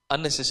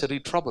unnecessary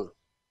trouble.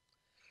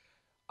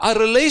 Our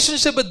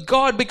relationship with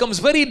God becomes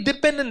very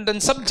dependent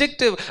and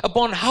subjective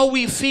upon how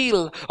we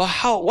feel or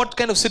what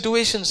kind of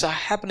situations are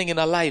happening in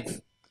our life.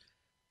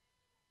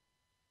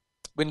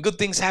 When good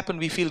things happen,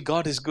 we feel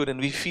God is good and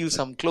we feel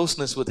some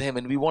closeness with Him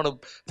and we want to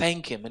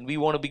thank Him and we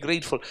want to be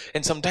grateful.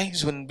 And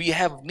sometimes when we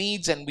have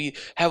needs and we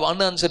have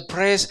unanswered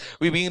prayers,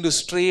 we begin to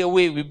stray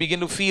away. We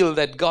begin to feel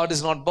that God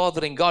is not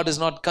bothering, God is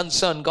not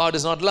concerned, God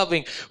is not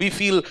loving. We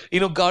feel,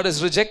 God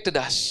has rejected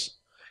us.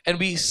 And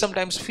we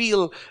sometimes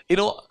feel, we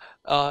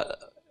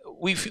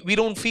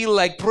don't feel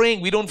like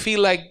praying, we don't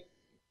feel like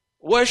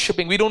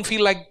worshiping, we don't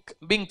feel like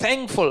being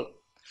thankful.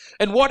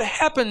 And what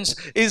happens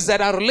is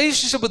that our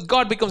relationship with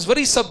God becomes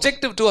very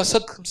subjective to our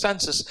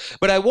circumstances.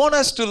 But I want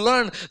us to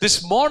learn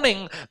this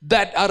morning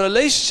that our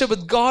relationship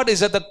with God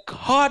is at the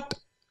heart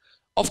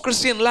of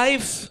Christian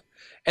life.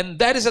 And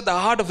that is at the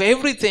heart of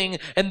everything.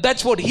 And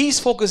that's what He's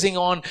focusing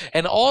on.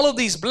 And all of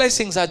these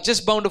blessings are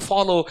just bound to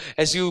follow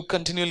as you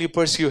continually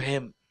pursue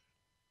Him.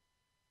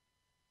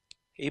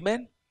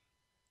 Amen.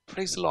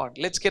 Praise the Lord.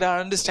 Let's get our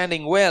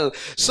understanding well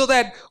so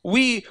that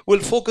we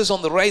will focus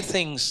on the right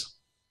things.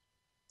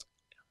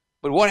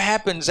 But what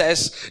happens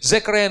as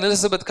Zechariah and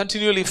Elizabeth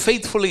continually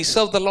faithfully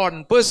served the Lord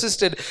and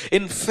persisted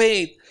in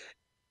faith?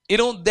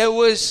 There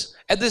was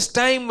at this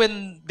time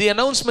when the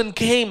announcement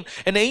came,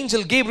 an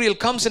angel Gabriel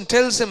comes and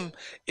tells him,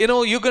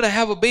 you're going to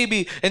have a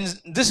baby and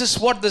this is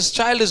what this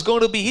child is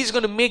going to be. He's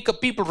going to make a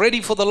people ready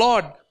for the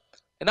Lord.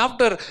 And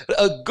after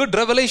a good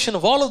revelation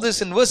of all of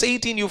this, in verse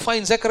 18, you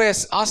find Zechariah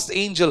asked the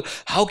angel,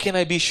 how can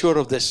I be sure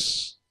of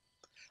this?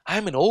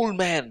 I'm an old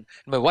man and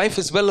my wife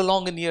is well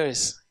along in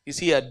years. You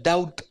see, a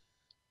doubt.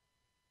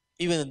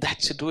 Even in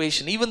that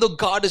situation, even though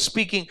God is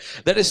speaking,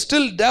 there is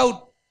still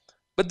doubt.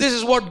 But this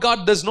is what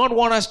God does not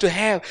want us to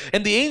have.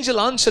 And the angel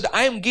answered,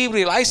 I am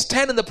Gabriel. I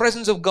stand in the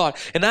presence of God.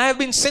 And I have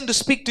been sent to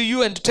speak to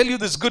you and to tell you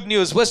this good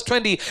news. Verse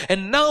 20,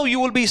 and now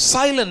you will be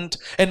silent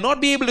and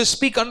not be able to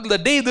speak until the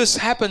day this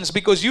happens,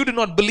 because you do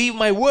not believe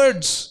my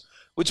words,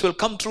 which will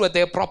come true at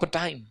their proper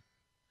time.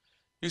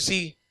 You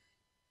see,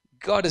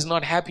 God is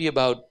not happy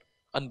about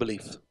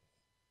unbelief.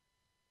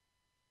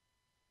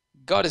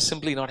 God is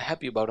simply not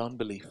happy about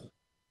unbelief.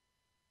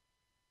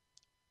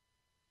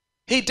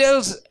 He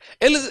tells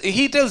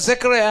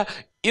Zechariah,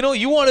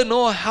 you want to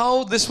know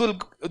how this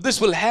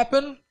will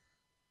happen?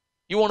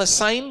 You want a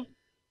sign?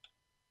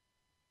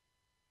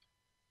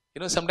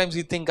 Sometimes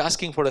you think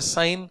asking for a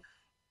sign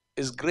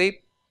is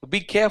great.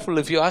 Be careful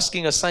if you're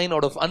asking a sign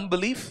out of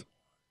unbelief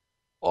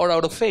or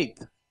out of faith.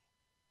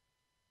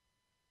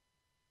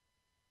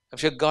 I'm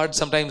sure God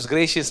sometimes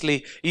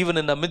graciously, even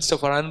in the midst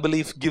of our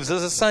unbelief, gives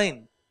us a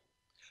sign.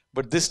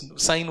 But this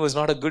sign was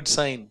not a good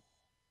sign.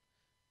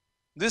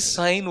 This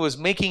sign was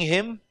making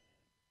him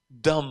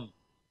dumb.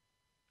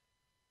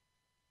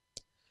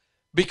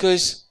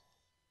 Because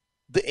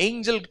the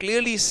angel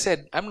clearly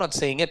said, I'm not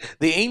saying it,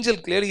 the angel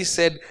clearly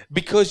said,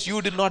 because you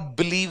did not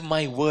believe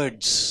my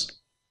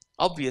words.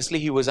 Obviously,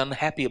 he was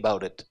unhappy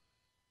about it.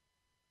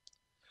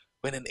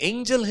 When an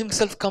angel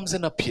himself comes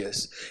and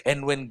appears,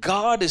 and when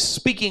God is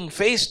speaking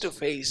face to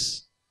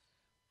face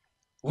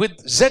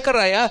with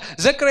Zechariah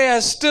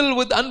is still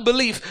with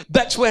unbelief.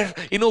 That's where,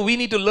 we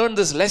need to learn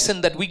this lesson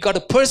that we got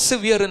to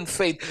persevere in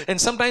faith. And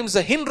sometimes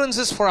the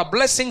hindrances for our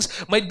blessings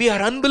might be our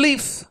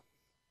unbelief.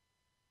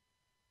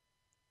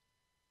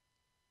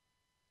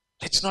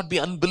 Let's not be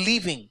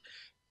unbelieving.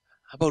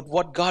 about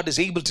what God is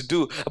able to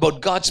do,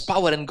 about God's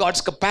power and God's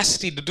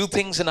capacity to do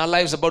things in our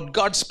lives, about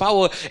God's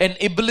power and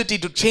ability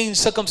to change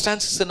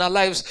circumstances in our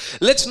lives.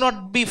 Let's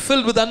not be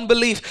filled with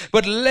unbelief,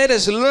 but let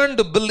us learn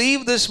to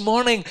believe this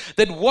morning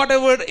that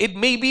whatever it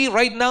may be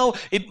right now,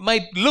 it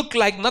might look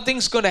like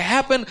nothing's going to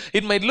happen.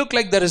 It might look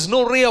like there is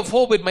no ray of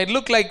hope. It might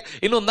look like,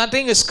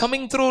 nothing is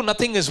coming through,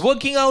 nothing is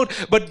working out.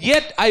 But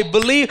yet I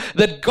believe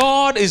that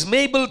God is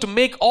able to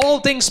make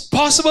all things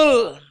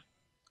possible.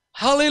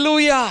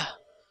 Hallelujah.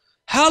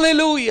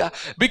 Hallelujah.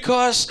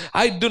 Because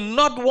I do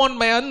not want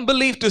my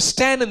unbelief to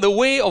stand in the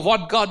way of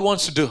what God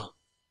wants to do.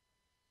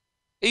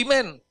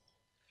 Amen.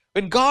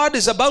 When God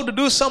is about to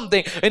do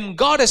something, and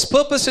God has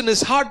purpose in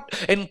His heart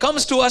and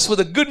comes to us with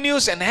the good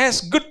news and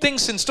has good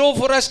things in store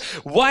for us,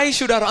 why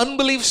should our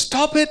unbelief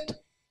stop it?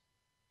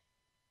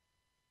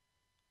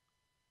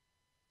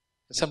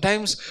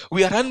 Sometimes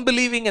we are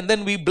unbelieving and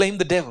then we blame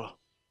the devil.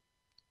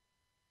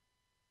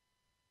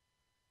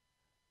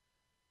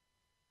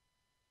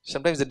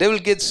 Sometimes the devil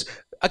gets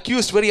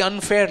accused very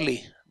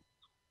unfairly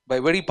by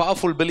very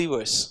powerful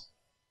believers.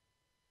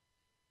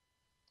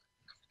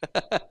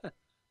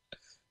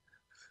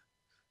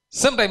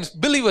 Sometimes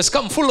believers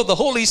come full of the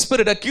Holy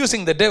Spirit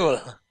accusing the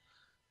devil.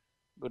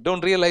 But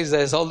don't realize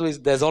there's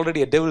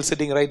already a devil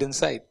sitting right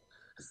inside.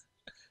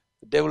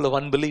 The devil of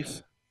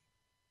unbelief.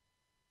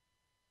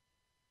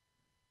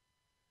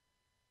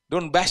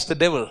 Don't bash the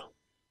devil.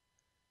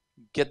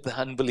 Get the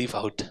unbelief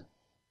out.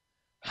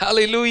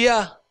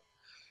 Hallelujah.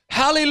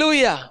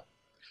 Hallelujah.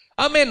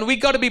 Amen. We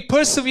got to be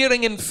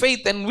persevering in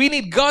faith, and we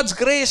need God's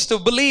grace to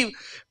believe.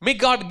 May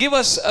God give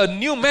us a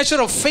new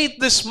measure of faith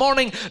this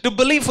morning to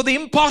believe for the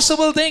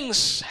impossible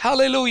things.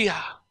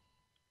 Hallelujah.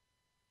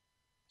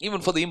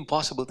 Even for the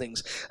impossible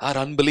things. Our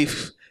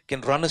unbelief can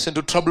run us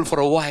into trouble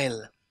for a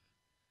while.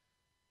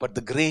 But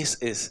the grace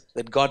is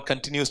that God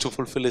continues to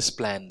fulfill His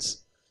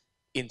plans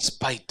in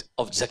spite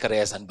of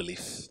Zechariah's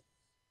unbelief.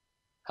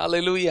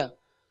 Hallelujah.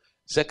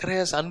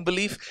 Zechariah's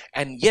unbelief,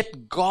 and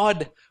yet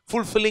God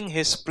fulfilling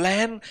His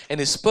plan and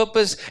His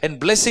purpose and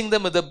blessing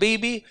them with a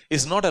baby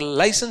is not a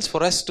license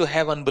for us to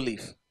have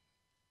unbelief.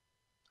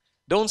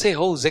 Don't say,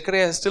 oh,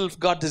 Zechariah still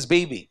got his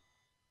baby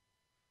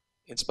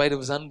in spite of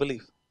his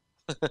unbelief.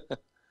 But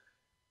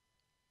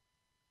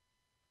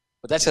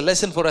that's a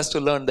lesson for us to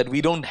learn, that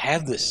we don't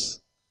have this.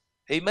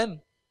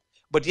 Amen.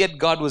 But yet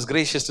God was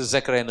gracious to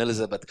Zechariah and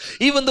Elizabeth.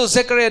 Even though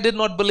Zechariah did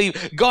not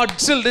believe, God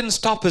still didn't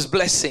stop His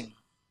blessing.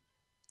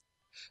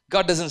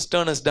 God doesn't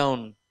turn us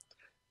down.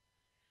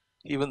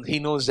 Even He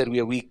knows that we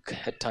are weak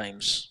at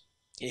times.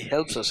 He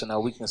helps us in our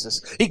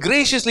weaknesses. He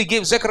graciously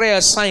gave Zechariah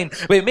a sign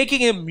by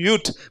making him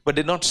mute, but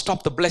did not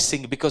stop the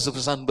blessing because of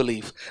his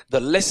unbelief. The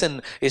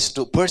lesson is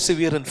to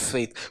persevere in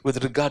faith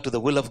with regard to the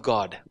will of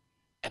God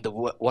and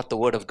what the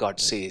Word of God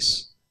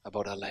says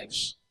about our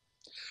lives.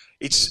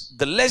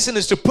 The lesson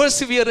is to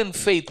persevere in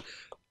faith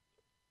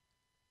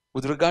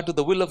with regard to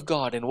the will of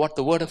God and what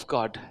the Word of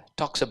God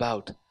talks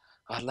about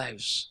our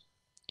lives.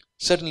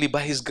 Certainly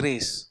by His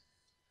grace,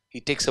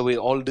 He takes away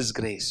all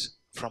disgrace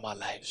from our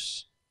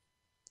lives.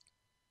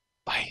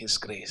 By His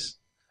grace.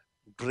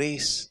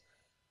 Grace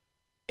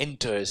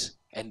enters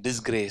and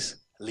disgrace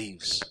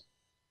leaves.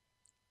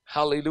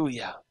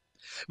 Hallelujah.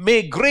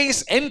 May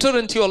grace enter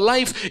into your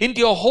life, into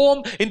your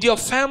home, into your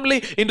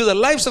family, into the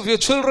lives of your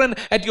children,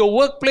 at your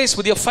workplace,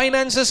 with your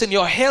finances and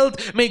your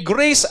health. May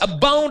grace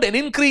abound and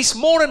increase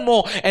more and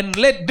more, and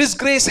let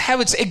disgrace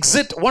have its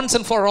exit once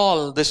and for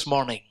all this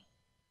morning.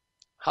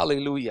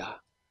 Hallelujah.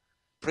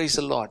 Praise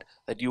the Lord,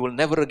 that you will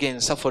never again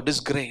suffer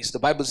disgrace. The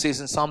Bible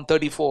says in Psalm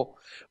 34,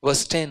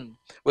 verse 10,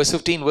 verse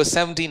 15, verse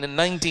 17 and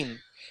 19.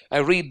 I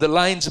read, the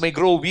lions may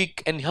grow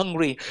weak and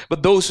hungry,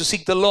 but those who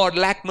seek the Lord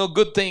lack no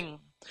good thing.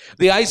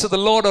 The eyes of the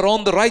Lord are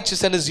on the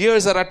righteous, and His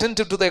ears are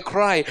attentive to their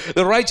cry.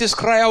 The righteous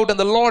cry out, and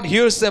the Lord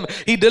hears them.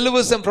 He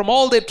delivers them from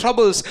all their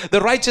troubles. The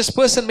righteous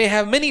person may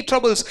have many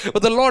troubles,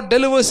 but the Lord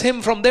delivers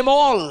him from them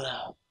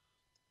all.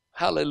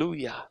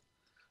 Hallelujah.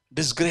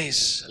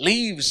 Disgrace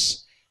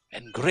leaves,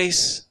 and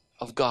grace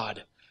of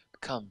God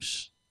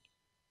comes.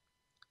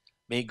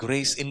 May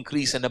grace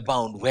increase and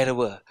abound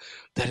wherever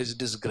there is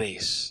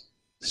disgrace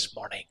this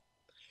morning.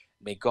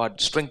 May God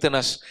strengthen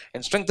us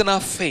and strengthen our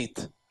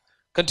faith.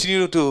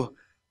 Continue to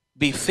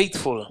be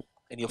faithful,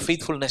 and your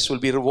faithfulness will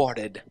be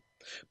rewarded.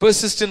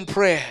 Persistent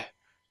prayer,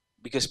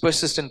 because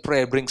persistent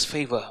prayer brings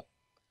favor.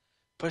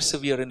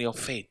 Persevere in your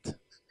faith,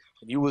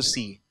 and you will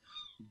see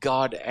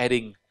God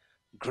adding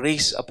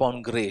grace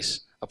upon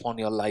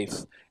your life,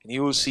 and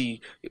you will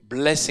see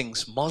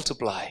blessings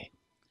multiply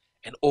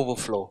and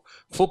overflow.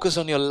 Focus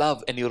on your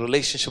love and your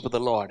relationship with the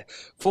Lord.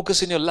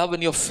 Focus on your love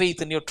and your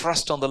faith and your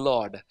trust on the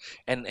Lord,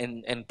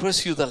 and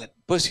pursue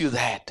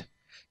that.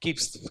 Keep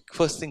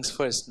first things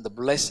first, and the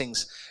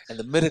blessings and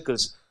the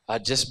miracles are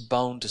just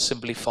bound to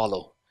simply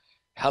follow.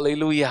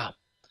 Hallelujah.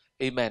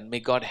 Amen. May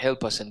God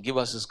help us and give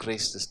us His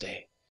grace this day.